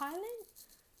 Like, Thailand,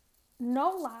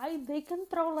 no lie, they can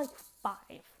throw like 5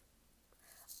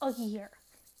 a year,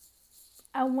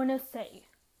 I want to say.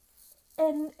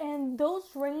 And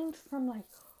those range from like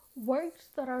works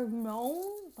that are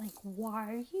known, like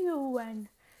Why Are You, and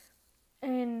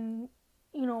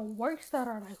works that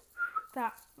are like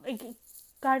that, like,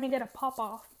 gotta get a pop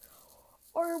off,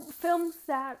 or films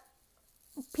that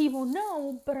people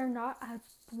know but are not as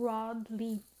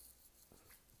broadly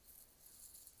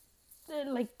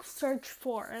like searched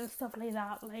for and stuff like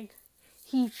that, like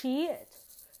He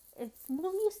it's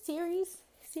series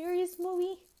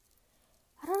movie.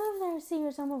 I don't know if they're a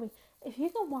series or movie. If you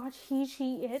can watch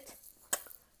It,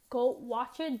 go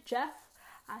watch it. Jeff,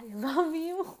 I love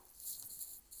you.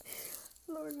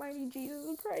 Lord mighty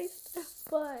Jesus Christ.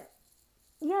 But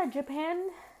yeah,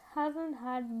 Japan hasn't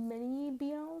had many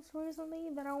BLs recently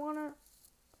that I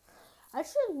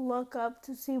should look up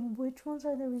to see which ones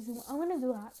are the reason. I'm gonna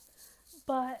do that.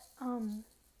 But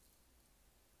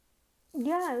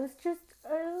yeah, it was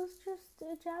just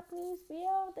a Japanese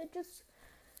BL that just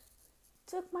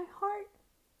took my heart,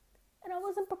 and I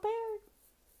wasn't prepared.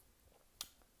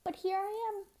 But here I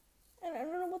am, and I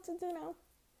don't know what to do now.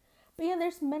 But yeah,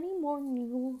 there's many more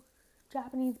new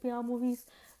Japanese BL movies.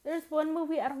 There's one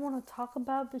movie I don't want to talk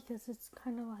about because it's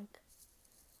kind of like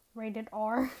rated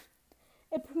R.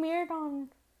 It premiered on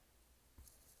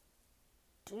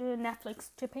Netflix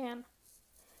Japan.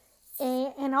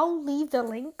 And I'll leave the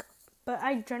link, but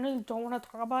I generally don't want to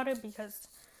talk about it because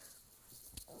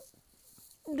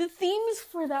the themes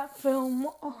for that film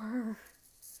are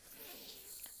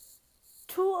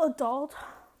too adult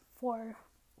for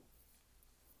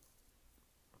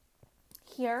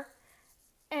here.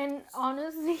 And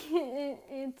honestly,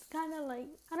 it's kind of like,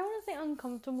 I don't want to say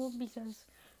uncomfortable because,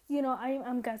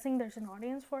 I'm guessing there's an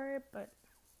audience for it, but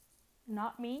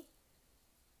not me.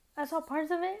 I saw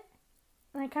parts of it,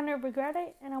 and I kind of regret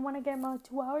it, and I want to get my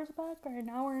 2 hours back, or an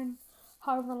hour and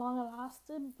however long it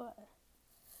lasted, but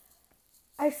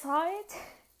I saw it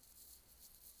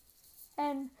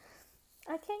and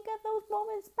I can't get those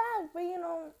moments back, but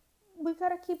we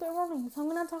gotta keep it rolling. So I'm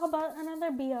gonna talk about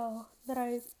another BL that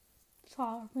I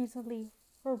saw recently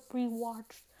or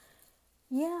rewatched.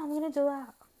 Yeah, I'm gonna do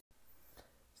that.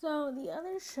 So the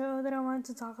other show that I wanted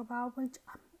to talk about, which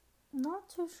I'm not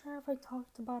too sure if I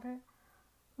talked about it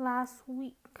last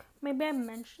week. Maybe I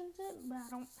mentioned it, but I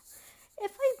don't.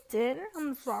 If I did,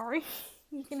 I'm sorry.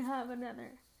 You can have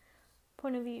another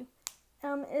point of view.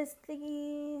 It's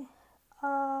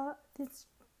this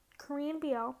Korean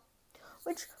BL,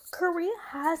 which Korea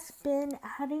has been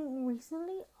adding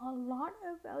recently a lot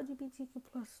of LGBTQ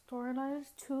plus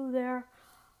storylines to their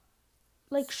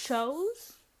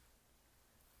shows.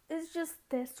 It's just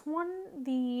this one,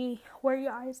 the Where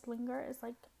Your Eyes Linger, is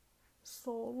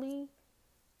solely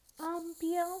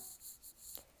BL,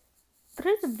 but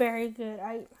it's very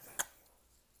good.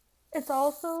 It's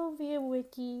also via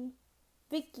Viki,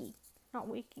 not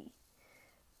Wiki.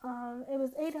 It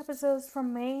was 8 episodes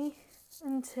from May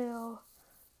until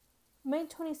May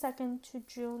 22nd to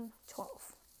June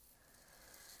 12th.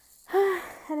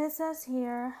 And it says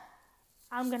here,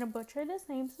 I'm gonna butcher this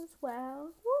names as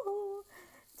well. Woohoo!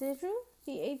 Daeju,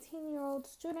 the 18-year-old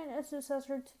student, is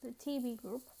successor to the TB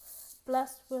group.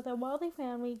 Blessed with a wealthy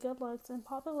family, good looks, and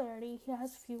popularity, he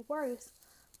has few worries.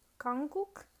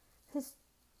 Ganguk, his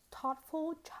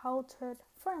thoughtful childhood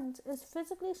friend, is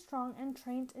physically strong and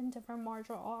trained in different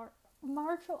martial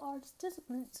arts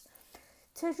disciplines.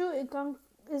 Taeju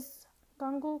is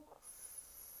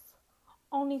Ganguk's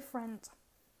only friend.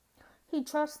 He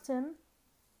trusts him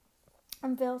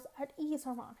and feels at ease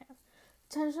around him.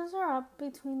 Tensions are up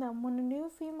between them when a new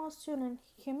female student,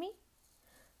 Kimi,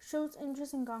 shows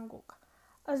interest in Ganguk.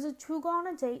 As the two go on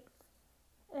a date,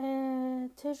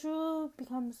 Taeju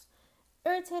becomes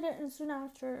irritated, and soon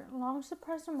after,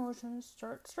 long-suppressed emotions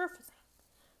start surfacing.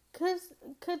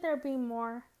 Could there be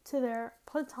more to their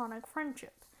platonic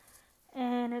friendship?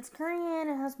 And it's Korean.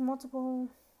 It has multiple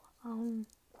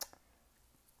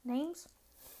names.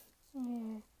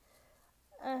 The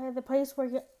place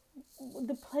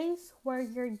where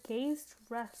your gaze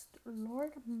rests,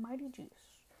 Lord Mighty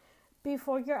Juice.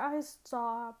 Before your eyes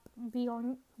stop,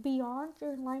 beyond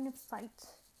your line of sight.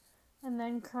 And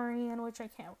then Korean, which I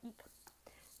can't read.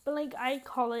 But I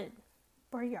call it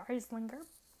Where Your Eyes Linger.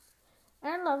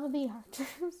 And I love the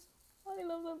actors. I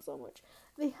love them so much.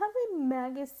 They have a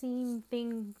magazine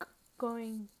thing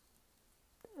going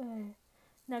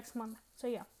next month. So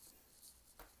yeah.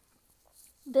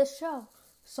 This show,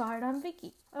 saw it on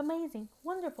Viki. Amazing.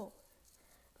 Wonderful.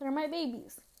 They're my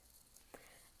babies.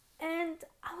 And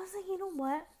I was like, you know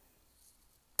what?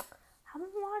 I'm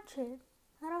gonna watch it.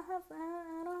 I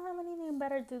don't have anything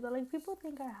better to do. People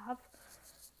think I have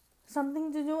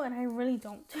something to do, and I really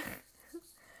don't.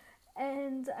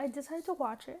 And I decided to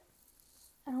watch it,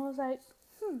 and I was like,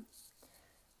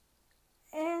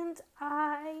 and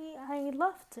I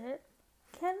loved it.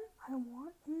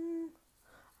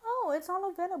 Oh, it's all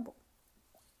available.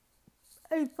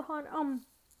 I thought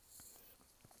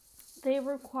they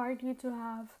required you to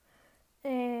have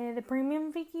the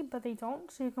premium Viki, but they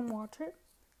don't, so you can watch it.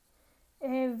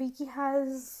 Viki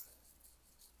has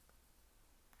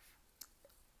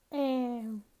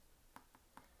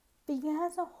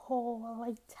a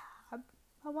whole tab,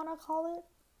 I want to call it,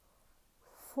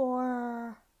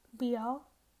 for BL,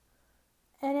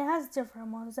 and it has different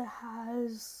ones. It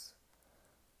has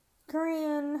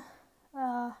Korean,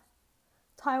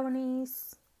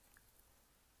 Taiwanese.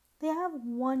 They have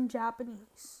one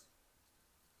Japanese.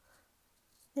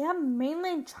 They have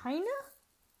mainland China?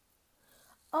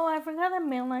 Oh, I forgot that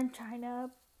mainland China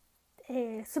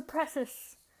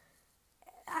suppresses.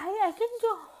 I can do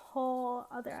a whole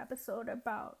other episode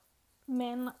about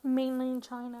mainland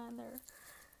China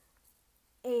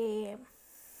and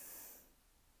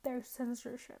their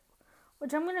censorship,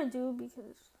 which I'm gonna do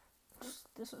because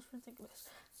this is ridiculous.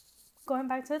 Going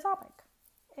back to the topic,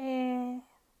 they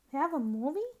have a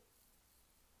movie.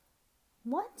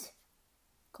 What?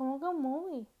 ¿Cómo que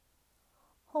movie?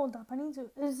 Hold up, I need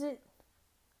to. Is it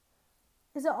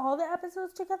all the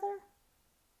episodes together?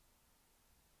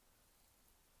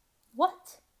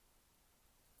 What?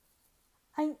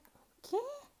 I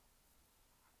can't.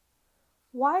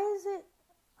 Why is it?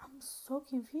 I'm so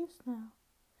confused now.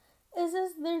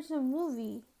 There's a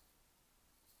movie?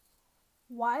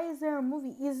 Why is there a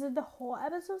movie? Is it the whole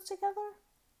episodes together?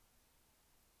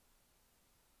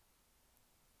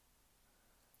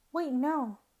 Wait,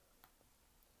 no.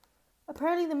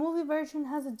 Apparently the movie version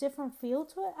has a different feel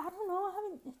to it. I don't know.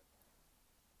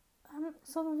 I'm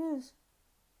so confused.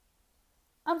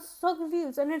 I'm so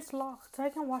confused, and it's locked, so I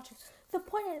can't watch it. The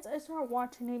point is, I started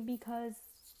watching it because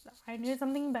I needed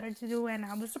something better to do, and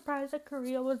I was surprised that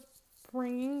Korea was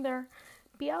bringing their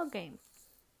BL game.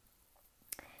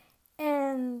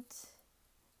 And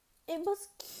it was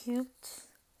cute.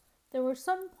 There were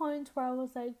some points where I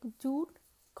was like, dude,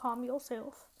 calm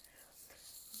yourself.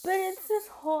 But it's this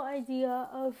whole idea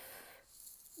of,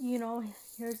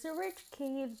 here's the rich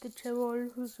kid, the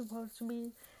chaebol, who's supposed to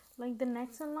be like the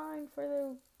next in line for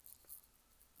the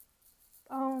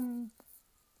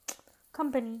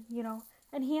company,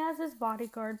 and he has his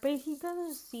bodyguard, but he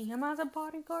doesn't see him as a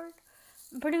bodyguard.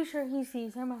 I'm pretty sure he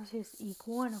sees him as his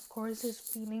equal, and of course his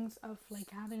feelings of like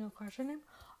having a crush on him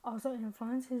also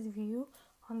influence his view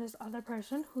on this other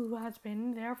person who has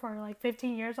been there for like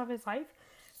 15 years of his life.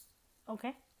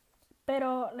 Okay.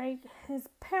 Pero like his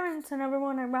parents and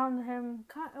everyone around him,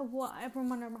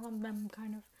 everyone around them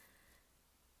kind of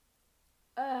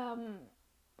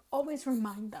always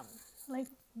remind them, like,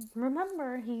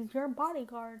 remember, he's your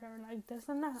bodyguard, or like this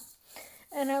and that.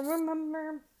 And I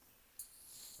remember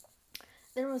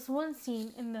there was one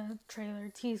scene in the trailer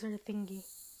teaser thingy,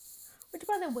 which,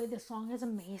 by the way, the song is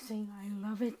amazing. I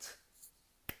love it.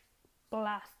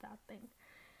 Blast that thing.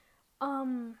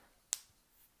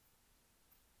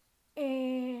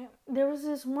 There was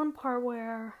this one part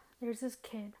where there's this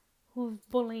kid who's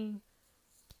bullying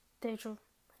Tejo,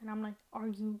 and I'm like, are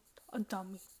you a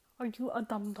dummy? Are you a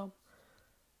dum-dum?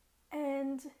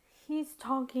 And he's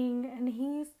talking, and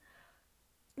the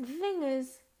thing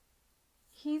is,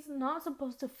 he's not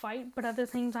supposed to fight, but at the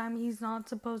same time, he's not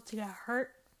supposed to get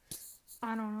hurt.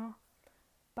 I don't know.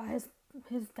 But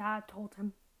his dad told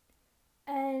him.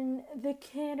 And the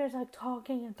kid is like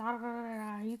talking and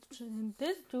and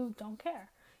this dude don't care.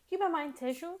 Keep in mind,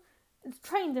 Tejo is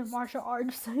trained in martial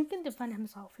arts, so he can defend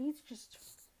himself.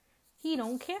 He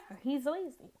don't care. He's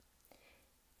lazy.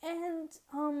 And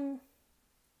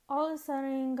all of a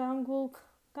sudden, Ganguk,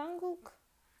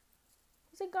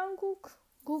 is it Ganguk?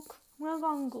 Guk, well,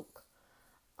 Ganguk.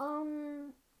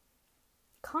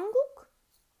 Kanguk?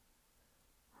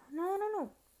 No.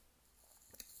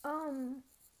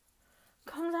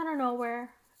 Comes out of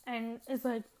nowhere and is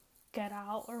like, get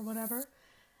out or whatever.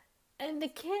 And the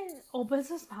kid opens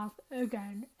his mouth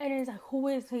again and is like, who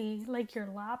is he? Like your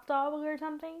lapdog or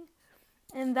something?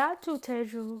 And that to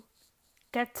Tejo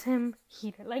gets him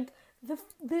heated. Like the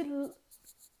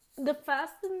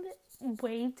fastest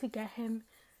way to get him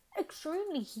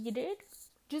extremely heated,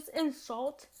 just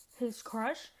insult his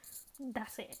crush.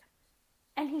 That's it.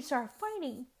 And he started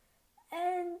fighting.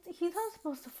 And he's not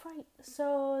supposed to fight.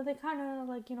 So they kind of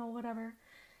like, whatever.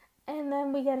 And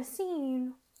then we get a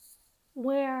scene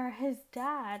where his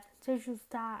dad, Tejo's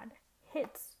dad,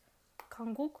 hits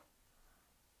Kanguk.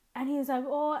 And he's like,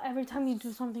 oh, every time you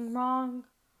do something wrong,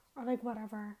 or like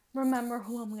whatever, remember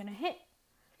who I'm gonna hit.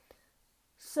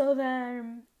 So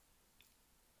then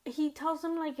he tells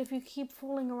him, like, if you keep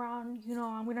fooling around,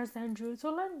 I'm gonna send you to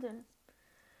London.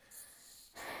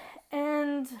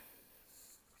 And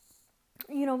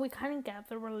we kind of get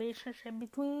the relationship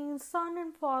between son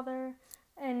and father,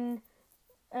 and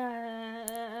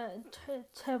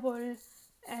Chaebol,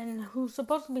 and who's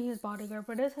supposed to be his bodyguard,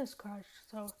 but is his crush.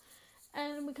 So,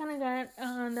 and we kind of get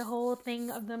the whole thing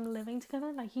of them living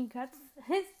together. Like, he gets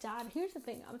his dad. Here's the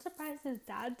thing: I'm surprised his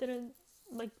dad didn't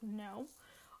know,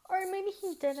 or maybe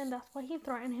he did, and that's why he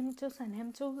threatened him to send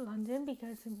him to London,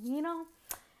 because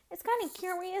it's kind of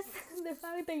curious the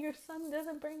fact that your son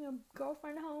doesn't bring a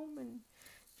girlfriend home and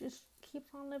just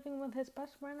keeps on living with his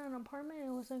best friend in an apartment.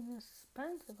 It was an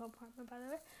expensive apartment, by the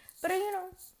way. But,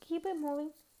 keep it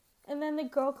moving. And then the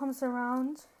girl comes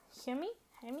around, Hemi,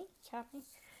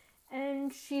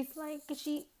 and she's like,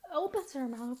 she opens her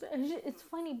mouth. And it's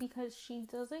funny because she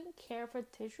doesn't care for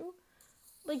Tejo.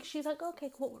 Like, she's like,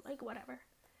 okay, cool, like, whatever.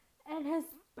 And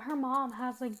her mom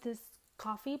has, like, this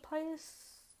coffee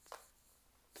place,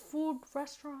 food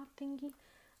restaurant thingy.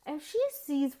 And she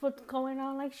sees what's going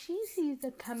on, like, she sees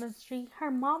the chemistry. Her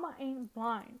mama ain't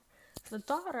blind. The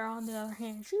daughter, on the other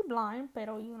hand, she blind,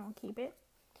 pero, keep it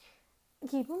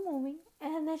moving.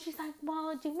 And then she's like,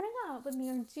 well, do you want to go out with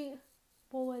me, or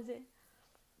what was it?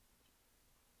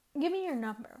 Give me your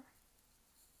number.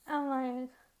 I'm like,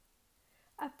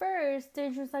 at first,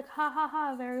 they're just like, ha ha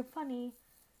ha, very funny.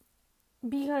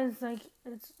 Because, like,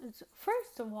 it's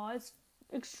first of all, it's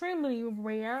extremely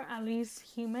rare, at least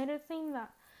he made it seem that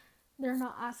they're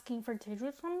not asking for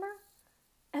Tejo's number.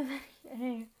 And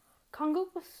then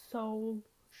Kanguk was so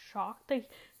shocked. Like,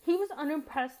 he was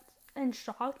unimpressed and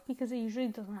shocked because it usually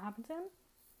doesn't happen to him.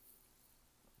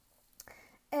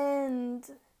 And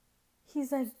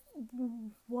he's like,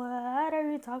 what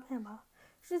are you talking about?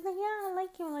 She's like, yeah, I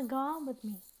like you, like, go out with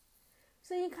me.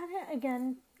 So you kind of,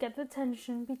 again, get the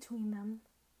tension between them.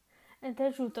 And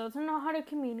Teju doesn't know how to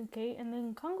communicate, and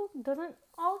then Kanguk doesn't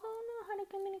also know how to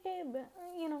communicate, but,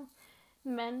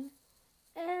 men.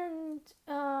 And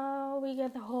we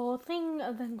get the whole thing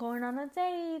of them going on a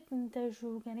date, and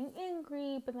Teju getting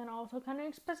angry, but then also kind of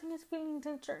expressing his feelings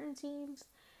in certain scenes.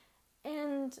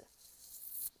 And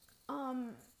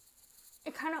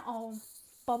it kind of all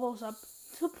bubbles up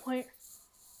to a point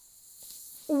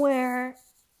where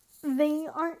they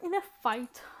are in a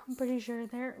fight. I'm pretty sure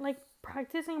they're like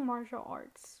practicing martial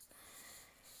arts.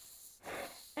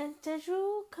 And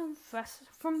Teju confesses,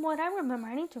 from what I remember,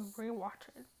 I need to rewatch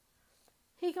it.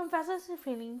 He confesses his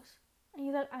feelings, and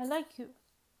he's like, I like you.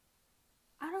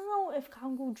 I don't know if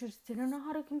Kangoo just didn't know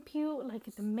how to compute, like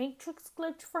the Matrix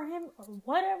glitch for him, or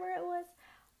whatever it was.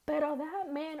 But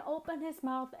that man opened his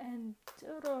mouth and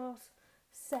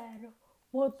said,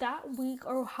 well, that week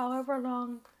or however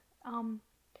long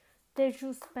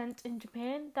Teju spent in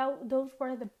Japan, those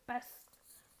were the best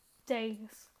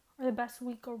days, or the best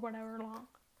week or whatever long.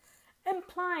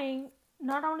 Implying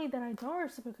not only that I don't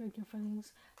reciprocate your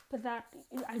feelings, but that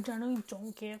I generally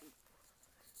don't give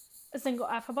a single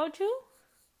F about you.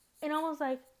 And I was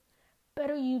like,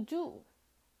 better you do.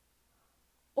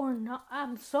 Or not.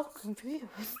 I'm so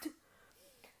confused.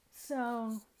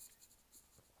 So,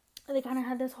 they kind of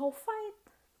had this whole fight.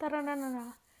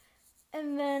 Da-da-da-da-da.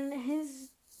 And then his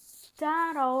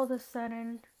dad, all of a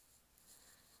sudden,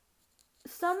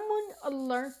 someone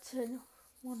alerted,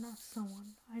 well, not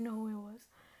someone, I know who it was,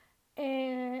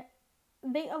 and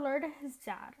they alerted his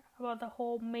dad about the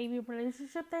whole maybe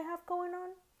relationship they have going on.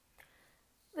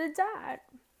 The dad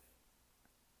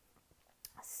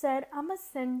said, I'm gonna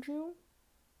send you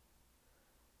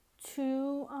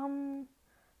to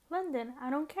London. I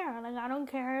don't care. Like, I don't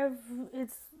care if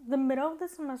it's the middle of the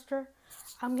semester.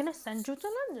 I'm gonna send you to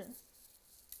London.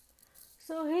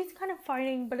 So he's kind of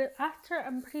fighting, but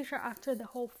I'm pretty sure after the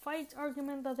whole fight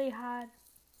argument that they had,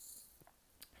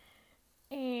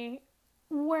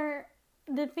 where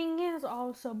the thing is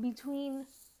also between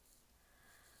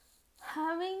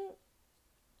having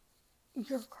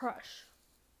your crush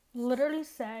literally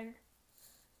said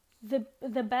the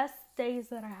best days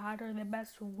that I had, or the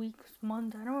best weeks,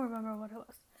 months, I don't remember what it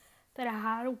was, that I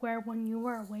had where when you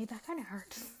were away, that kind of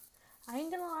hurts. I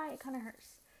ain't gonna lie, it kind of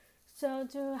hurts. So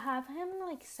to have him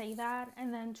like say that,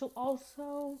 and then to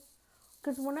also,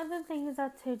 because one of the things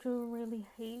that Teju really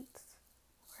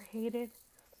hated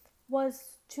was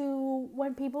to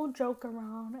when people joke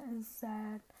around and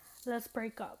said, let's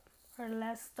break up, or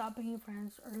let's stop being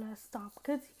friends, or let's stop,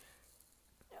 because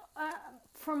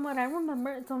from what I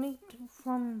remember, it's only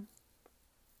from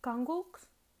Kanguk's.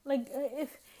 Like,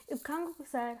 if Kanguk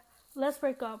said, let's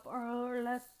break up, or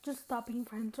let's just stop being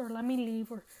friends, or let me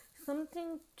leave, or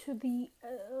something to the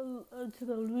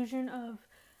illusion of,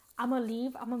 I'm gonna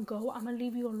leave, I'm gonna go, I'm gonna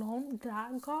leave you alone,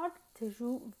 that got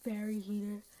Teju very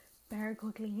heated very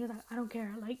quickly. He was like, I don't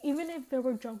care. Like, even if they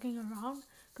were joking around,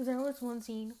 because there was one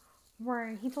scene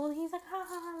where he's like, ha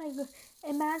ha ha, like,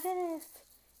 imagine if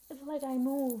like I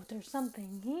moved or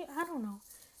something. I don't know.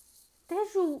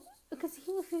 Teju, because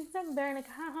he's like very like,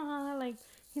 ha ha ha, like,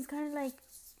 he's kind of like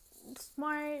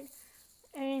smart,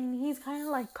 and he's kind of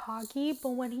like cocky, but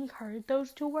when he heard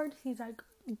those two words, he's like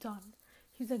done.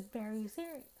 He's like very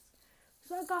serious.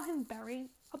 So that got him very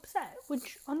upset,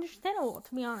 which understandable,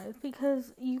 to be honest,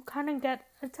 because you kind of get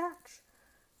attached.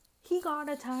 He got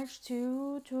attached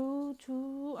to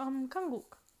Kanguk.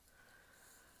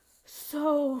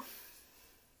 So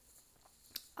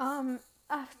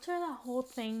after the whole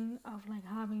thing of like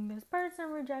having this person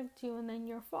reject you, and then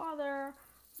your father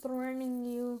threatening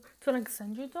you to like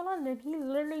send you to London, he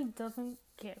literally doesn't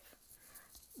give.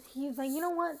 He's like, you know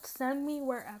what, send me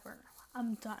wherever,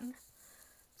 I'm done.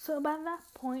 So by that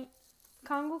point,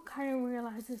 Kanguk kind of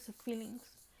realizes the feelings,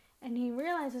 and he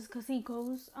realizes because he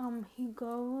goes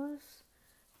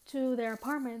to their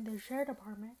apartment, their shared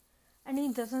apartment, and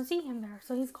he doesn't see him there.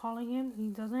 So he's calling him, he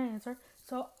doesn't answer.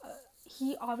 So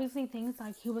he obviously thinks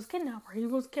like he was kidnapped or he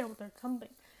was killed or something.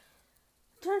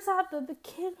 Turns out that the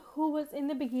kid who was in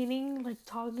the beginning like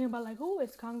talking about like, oh,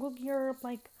 it's Kanguk, your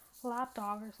like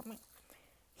lapdog or something,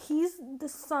 he's the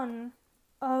son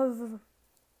of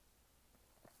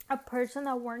a person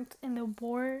that worked in the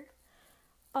board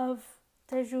of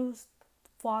Teju's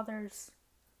father's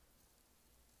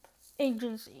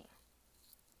agency.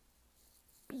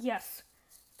 Yes,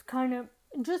 it's kind of,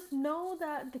 just know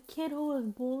that the kid who was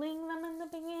bullying them in the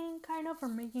beginning, kind of, or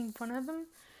making fun of them,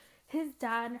 his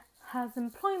dad has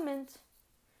employment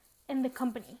in the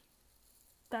company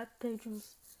that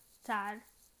Teju's dad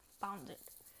founded.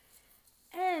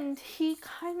 And he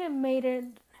kind of made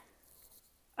it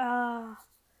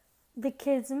the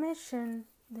kid's mission,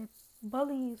 the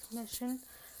bully's mission,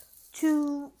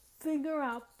 to figure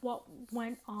out what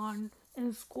went on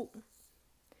in school.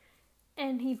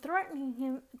 And he threatened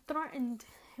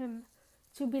him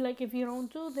to be like, if you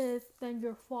don't do this, then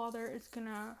your father is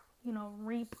gonna,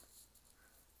 reap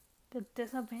the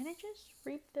disadvantages,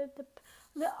 reap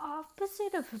the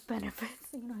opposite of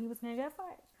benefits. He was gonna get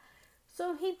fired.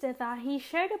 So he did that. He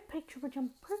shared a picture, which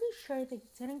I'm pretty sure they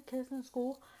didn't kiss in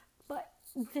school, but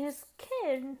this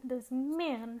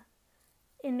man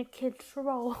in the kids'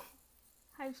 row,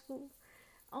 high school,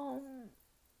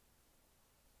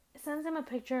 sends him a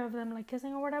picture of them like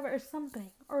kissing or whatever, or something,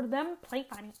 or them play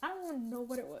fighting. I don't even know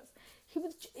what it was.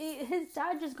 His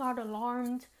dad just got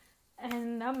alarmed,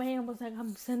 and that man was like,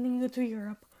 "I'm sending you to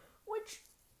Europe," which,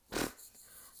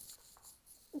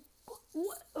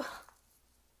 what?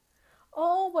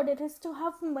 Oh, what it is to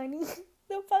have money.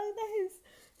 The fact that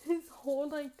his whole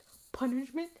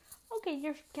punishment. Okay,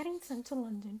 you're getting sent to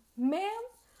London, ma'am.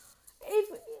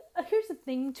 If here's the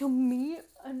thing, to me,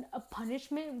 a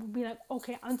punishment would be like,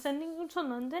 okay, I'm sending you to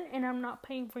London, and I'm not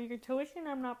paying for your tuition.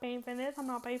 I'm not paying for this. I'm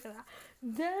not paying for that.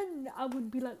 Then I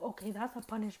would be like, okay, that's a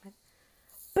punishment.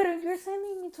 But if you're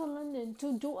sending me to London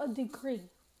to do a degree,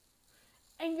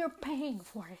 and you're paying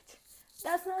for it,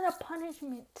 that's not a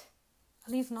punishment.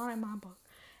 At least not in my book.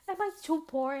 Am I too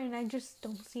poor and I just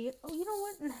don't see it? Oh, you know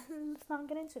what? Let's not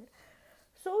get into it.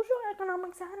 Social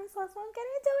economic status, let's not get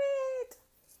into it.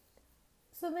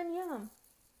 So then,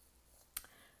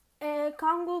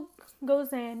 Kongo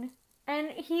goes in,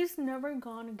 and he's never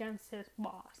gone against his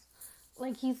boss.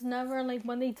 Like, he's never,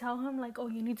 when they tell him, oh,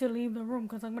 you need to leave the room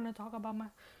because I'm going to talk about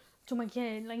to my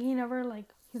kid. He never,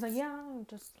 he's like, yeah,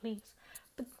 just leaves.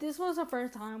 But this was the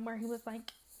first time where he was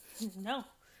like, no,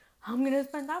 I'm going to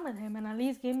spend time with him and at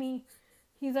least give me,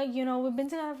 he's like, we've been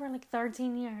together for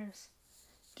 13 years.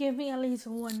 Give me at least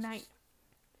one night.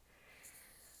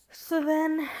 So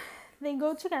then they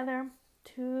go together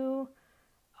to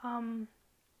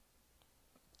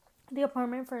the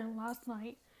apartment for last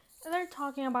night. And they're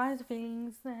talking about his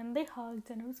feelings, and they hugged,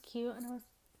 and it was cute, and it was,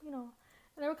 and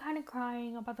they were kind of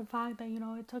crying about the fact that,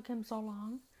 it took him so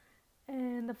long,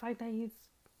 and the fact that he's,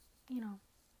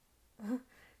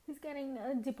 he's getting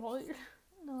deployed.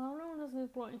 No, I don't know if he's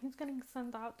deployed. He's getting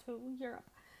sent out to Europe.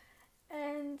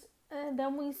 And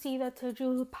then we see that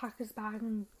Teju packs his bag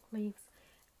and leaves.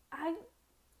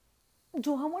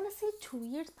 Do I want to say 2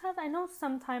 years passed? I know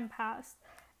some time passed,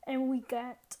 and we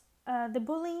get the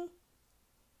bully,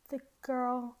 the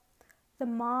girl, the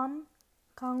mom,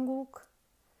 Kanguk,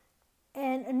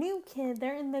 and a new kid.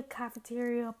 They're in the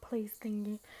cafeteria place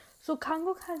thingy. So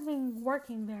Kanguk has been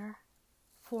working there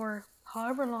for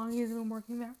however long he's been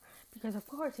working there, because of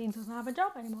course he doesn't have a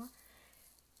job anymore.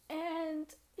 And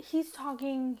he's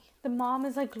talking, the mom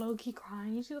is low-key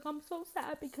crying. She's like, I'm so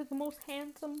sad because the most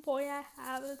handsome boy I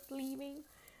have is leaving.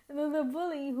 And then the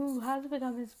bully, who has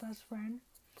become his best friend,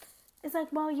 is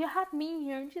like, well, you had me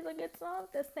here. And she's like, it's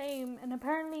not the same. And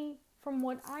apparently, from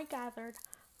what I gathered,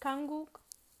 Kanguk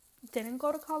didn't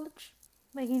go to college.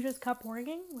 He just kept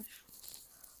working, which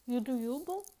you do you,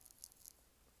 boo.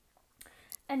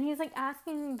 And he's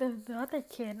asking the other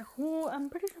kid, who I'm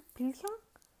pretty sure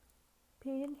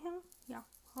Pyongyang? Yeah,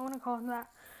 I want to call him that.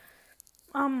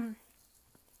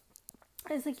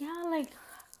 It's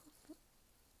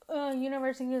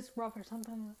university is rough or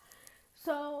something.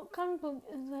 So Kanguk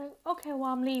is like, okay,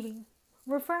 well, I'm leaving,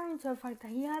 referring to the fact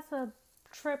that he has a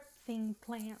trip thing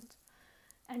planned,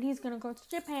 and he's gonna go to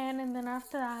Japan, and then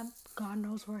after that, God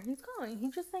knows where he's going.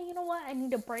 He just said, you know what, I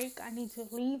need a break. I need to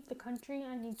leave the country.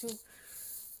 I need to,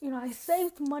 I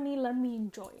saved money. Let me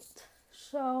enjoy it.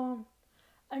 So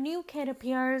a new kid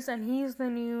appears, and he's the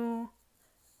new,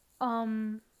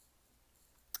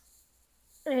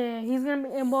 he's gonna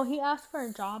be, well, he asked for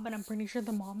a job, and I'm pretty sure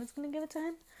the mom is gonna give it to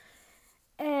him.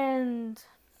 And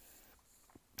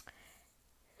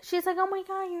she's like, oh my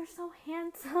god, you're so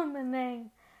handsome. And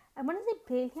then, I want to say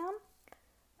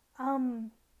Pyongyang,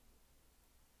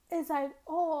 it's like,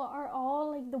 oh, are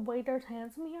all, the waiters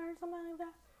handsome here or something like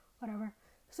that? Whatever.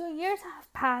 So years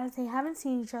have passed, they haven't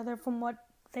seen each other from what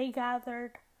I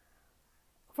gathered.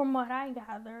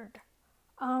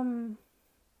 Kanguk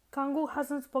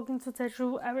hasn't spoken to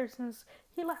Teju ever since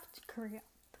he left Korea.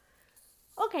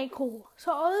 Okay, cool.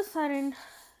 So all of a sudden,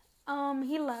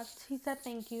 he left. He said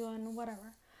thank you and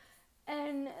whatever.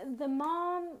 And the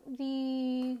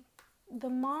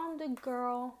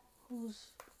girl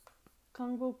who's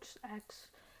Kanguk's ex,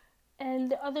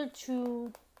 and the other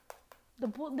two,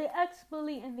 the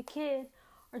ex-bully and the kid,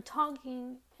 are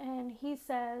talking, and he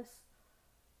says,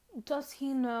 does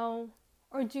he know,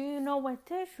 or do you know what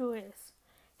the issue is?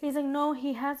 He's like, no,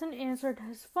 he hasn't answered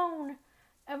his phone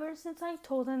ever since I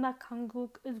told him that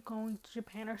Kanguk is going to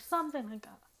Japan or something like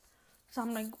that. So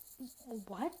I'm like,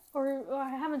 what? Or I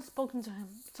haven't spoken to him,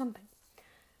 something.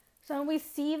 So we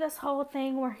see this whole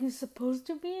thing where he's supposed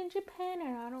to be in Japan,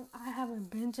 and I haven't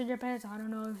been to Japan, so I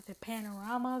don't know if the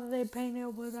panorama that they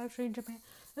painted was actually in Japan.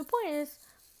 The point is,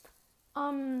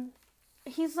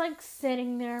 he's like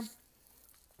sitting there,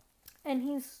 and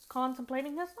he's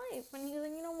contemplating his life, and he's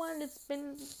like, you know what, it's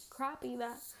been crappy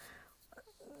that,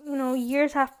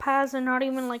 years have passed and not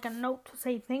even like a note to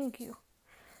say thank you.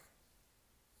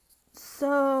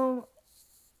 So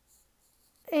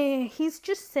he's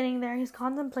just sitting there, he's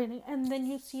contemplating, and then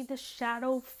you see the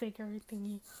shadow figure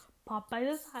thingy pop by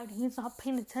the side. He's not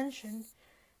paying attention,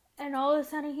 and all of a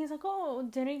sudden he's like, "Oh,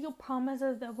 didn't you promise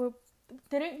that we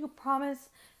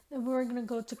were gonna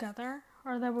go together,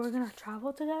 or that we were gonna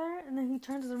travel together?" And then he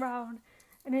turns around,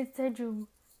 and it said you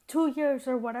 2 years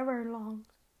or whatever long.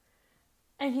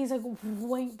 And he's like,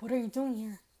 "Wait, what are you doing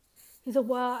here?" He's like,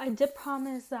 "Well, I did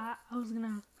promise that I was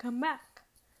gonna come back."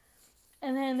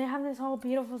 And then they have this whole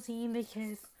beautiful scene. They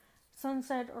kiss,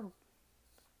 sunset or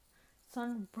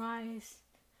sunrise.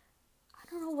 I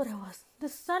don't know what it was. The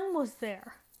sun was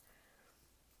there.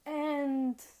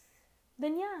 And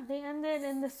then they ended,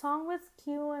 and the song was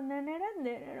cute, and then it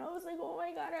ended. And I was like, oh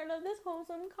my god, I love this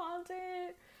wholesome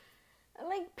content. And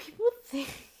like, people think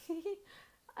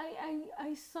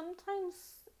I sometimes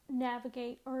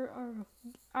navigate or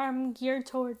I'm geared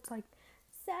towards like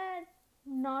sad,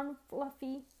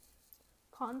 non-fluffy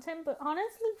content, but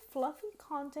honestly, fluffy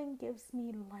content gives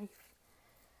me life.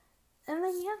 And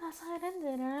then that's how it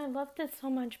ended, and I loved it so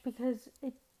much because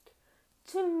it,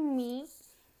 to me,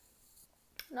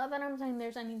 not that I'm saying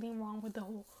there's anything wrong with the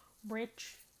whole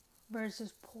rich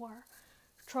versus poor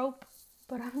trope,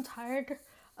 but I'm tired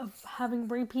of having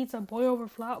repeats of boys over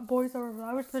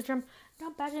flowers, which I'm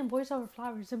not bashing boys over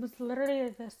flowers. It was literally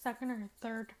the second or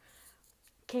third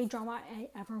K-drama I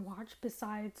ever watched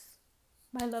besides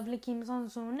My Lovely Kim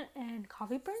Sun-soon and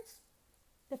Coffee Prince.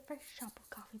 The first shop of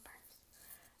Coffee Prince.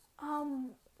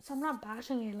 So I'm not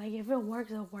bashing it. Like, if it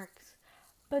works, it works.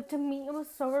 But to me, it was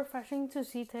so refreshing to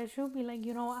see Taeshu be like,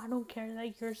 I don't care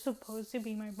that you're supposed to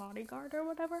be my bodyguard or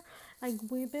whatever. Like,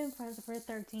 we've been friends for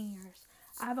 13 years.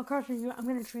 I have a crush on you. I'm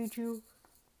gonna treat you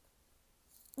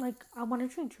like I want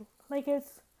to treat you. Like,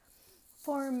 it's,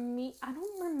 for me, I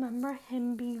don't remember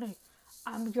him being like,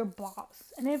 I'm your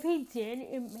boss. And if he did,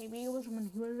 maybe it was when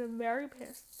he was very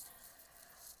pissed.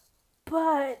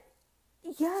 But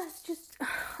yeah, it's just,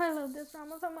 I love this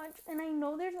drama so much. And I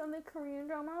know there's other Korean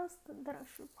dramas that I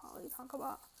should probably talk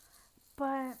about.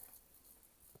 But,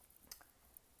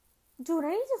 dude, I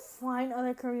need to find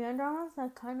other Korean dramas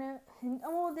that kind of hint.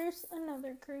 Oh, there's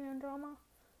another Korean drama.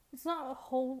 It's not a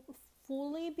whole,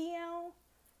 fully BL.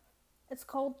 It's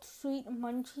called Sweet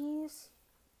Munchies.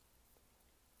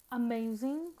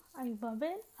 Amazing. I love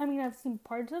it. I mean, I've seen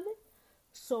parts of it.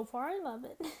 So far, I love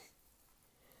it.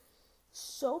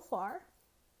 So far.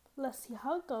 Let's see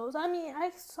how it goes. I mean,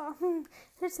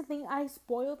 here's the thing. I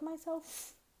spoiled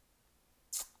myself.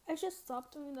 I should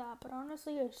stop doing that. But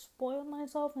honestly, I spoiled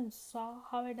myself and saw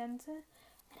how it ended.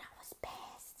 And I was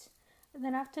pissed. And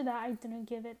then after that, I didn't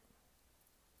give it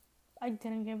I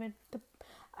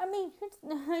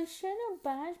shouldn't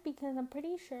bash because I'm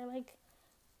pretty sure, like,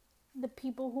 the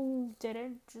people who did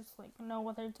it just, like, know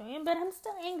what they're doing. But I'm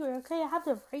still angry, okay? I have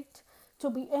the right to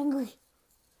be angry.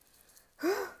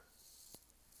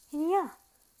 And yeah,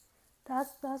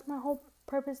 that's my whole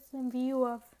purpose and view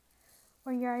of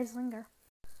Where Your Eyes Linger.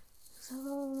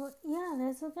 So, yeah,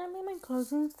 this is gonna be my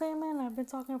closing statement. I've been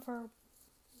talking for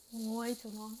way too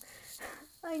long.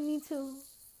 I need to,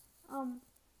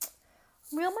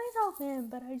 reel myself in,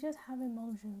 but I just have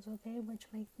emotions, okay? Which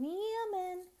makes me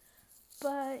human.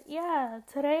 But yeah,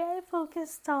 today I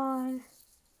focused on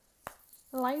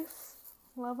Life,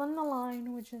 Love on the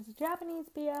Line, which is Japanese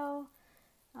BL,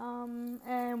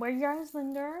 and Where Your Eyes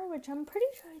Linger, which I'm pretty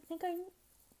sure,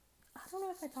 I don't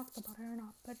know if I talked about it or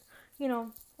not, but,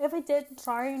 if I did,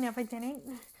 sorry, and if I didn't,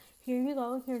 here you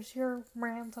go, here's your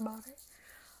rant about it.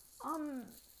 I'm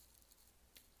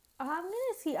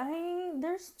gonna see,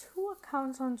 there's 2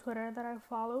 accounts on Twitter that I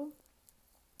follow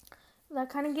that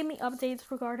kind of give me updates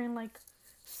regarding, like,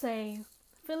 say,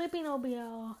 Filipino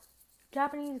BL,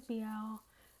 Japanese BL,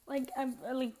 like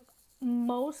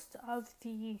most of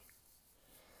the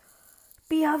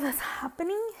BL that's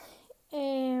happening.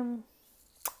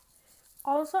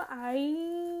 Also,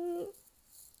 I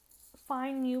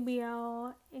find new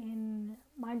BL in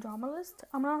my drama list.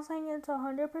 I'm not saying it's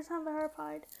 100%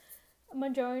 verified.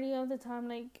 majority of the time,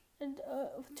 like,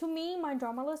 to me, my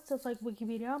drama list is like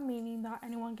Wikipedia, meaning that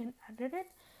anyone can edit it.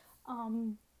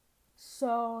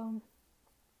 So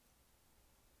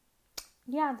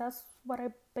yeah, that's what I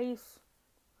base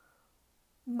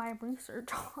my research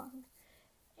on.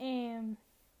 And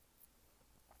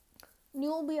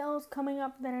new BLs coming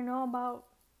up that I know about.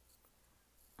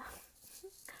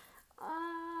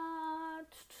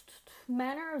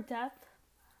 Manner of Death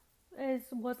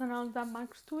was announced that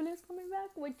Max Tool is coming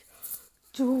back, which,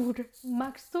 dude,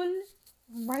 Max Tool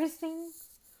rising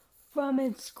from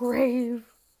its grave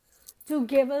to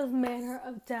give us Manner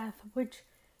of Death, which,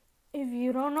 if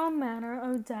you don't know, Manner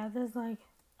of Death is like,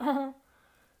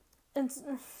 it's,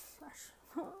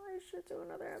 I should do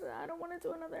another episode. I don't want to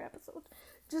do another episode.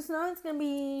 Just know it's going to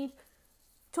be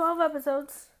 12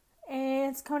 episodes,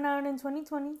 and it's coming out in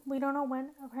 2020. We don't know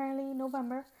when, apparently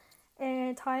November.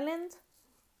 And Thailand,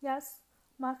 yes.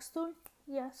 Max Tool,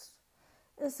 yes.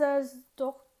 It says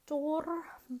Dr.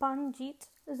 Banjit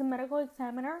is a medical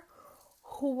examiner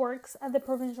who works at the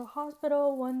provincial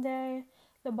hospital. One day,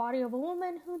 the body of a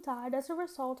woman who died as a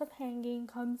result of hanging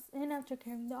comes in after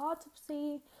carrying the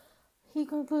autopsy. He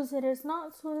concludes it is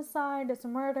not suicide, it's a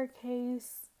murder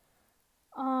case.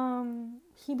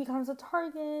 He becomes a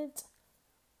target.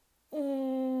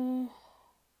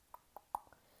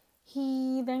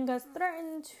 He then gets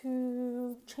threatened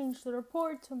to change the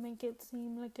report to make it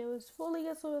seem like it was fully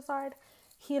a suicide.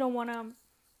 He don't wanna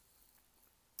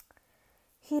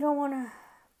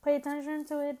pay attention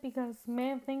to it because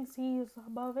man thinks he's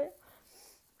above it.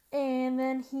 And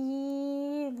then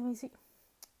he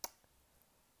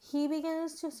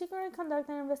begins to secretly conduct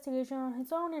an investigation on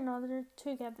his own in order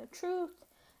to get the truth.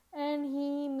 And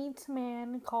he meets a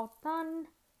man called Tan.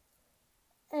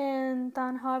 And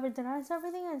Tan, however, denies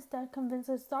everything and instead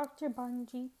convinces Dr.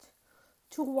 Banjit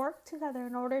to work together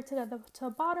in order to get to the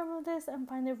bottom of this and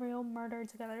find the real murder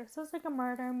together. So it's like a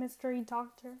murder mystery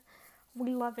doctor.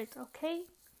 We love it, okay?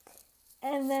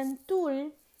 And then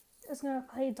Tul is going to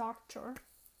play Dr.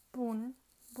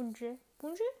 Punjabi.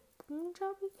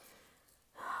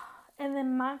 And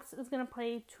then Max is going to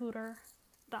play tutor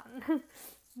Tan.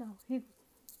 No,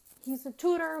 he's a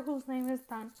tutor whose name is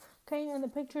Tan. Okay, and the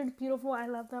picture is beautiful. I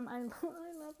love them. I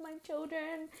love my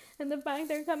children. And the fact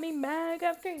they're coming back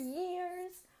after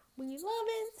years. We love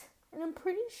it. And I'm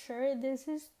pretty sure this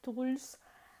is Tul's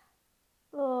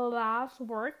last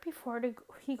work before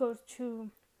he goes to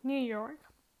New York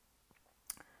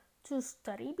to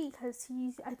study, because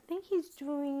I think he's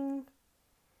doing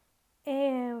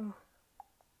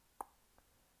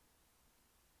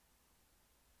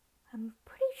I'm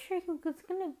pretty sure he's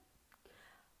gonna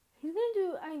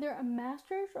do either a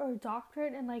master's or a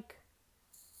doctorate in like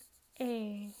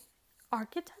a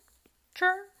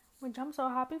architecture, which I'm so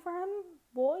happy for him.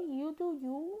 Boy, you do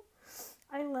you.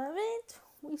 I love it.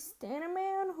 We stand a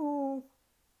man who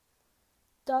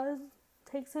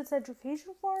takes his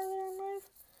education farther in life.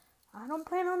 I don't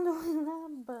plan on doing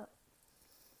that, but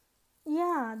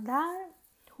yeah, that.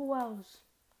 Who else?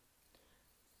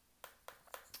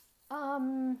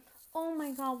 Oh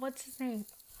my god, what's his name?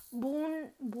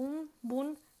 Boon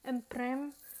and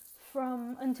Prem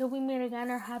from Until We Meet Again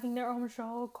are having their own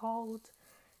show called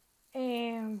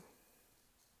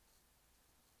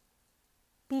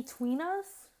Between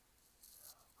Us.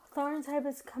 Thorn Type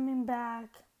is coming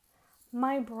back.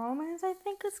 My Bromance, I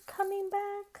think, is coming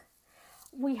back.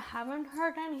 We haven't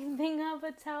heard anything of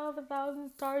A Tale of a Thousand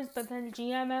Stars, but then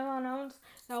GMM announced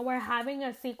that we're having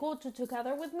a sequel to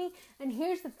Together With Me. And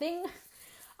here's the thing,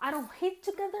 I don't hate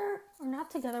Together, or not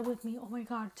Together With Me, oh my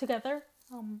god, Together,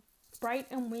 Bright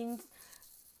and Wings,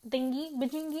 thingy,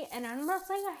 bajingy, and I'm not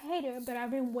saying I hate it, but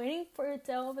I've been waiting for A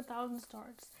Tale of a Thousand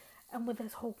Stars. And with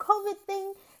this whole COVID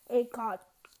thing, it got...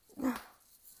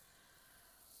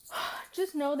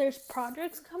 Just know there's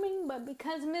projects coming, but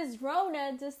because Miss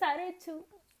Rona decided to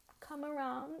come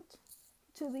around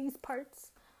to these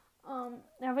parts,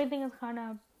 everything is kind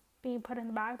of being put in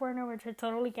the back burner, which I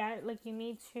totally get. Like, you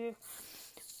need to,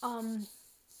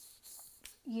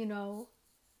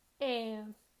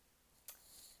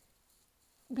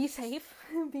 be safe,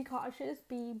 be cautious,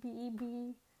 be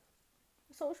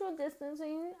social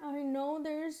distancing. I know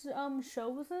there's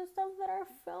shows and stuff that are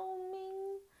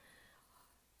filming.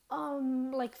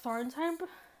 Like Thorntype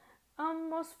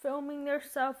was filming their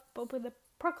stuff, but with the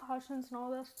precautions and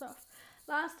all that stuff.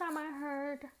 Last time I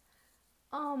heard,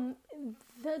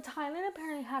 the Thailand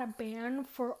apparently had a ban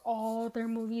for all their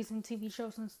movies and TV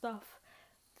shows and stuff,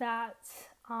 that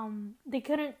they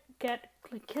couldn't get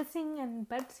like kissing and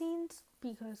bed scenes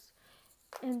because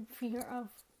in fear of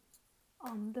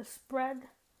the spread.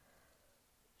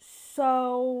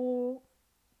 So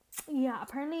yeah,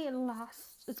 apparently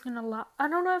it's gonna last. I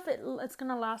don't know if it's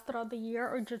gonna last throughout the year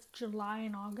or just July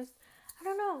and August. I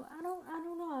don't know. I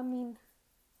don't know. I mean,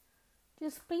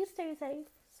 just please stay safe,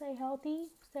 stay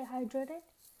healthy, stay hydrated.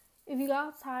 If you go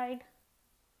outside,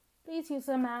 please use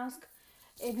a mask.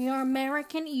 If you're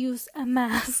American, use a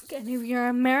mask. And if you're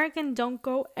American, don't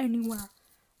go anywhere.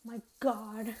 My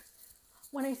God.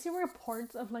 When I see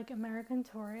reports of like American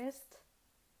tourists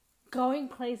going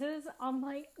places, I'm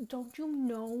like, don't you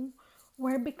know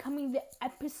we're becoming the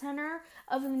epicenter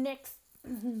of the next,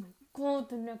 oh my God,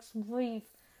 the next wave.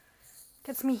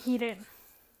 Gets me heated.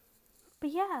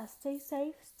 But yeah, stay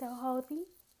safe, stay healthy.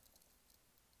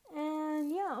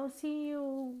 And yeah, I'll see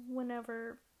you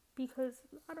whenever, because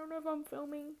I don't know if I'm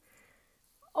filming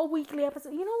a weekly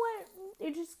episode. You know what?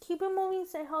 You just keep it moving,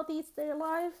 stay healthy, stay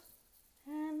alive,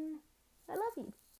 and I love you.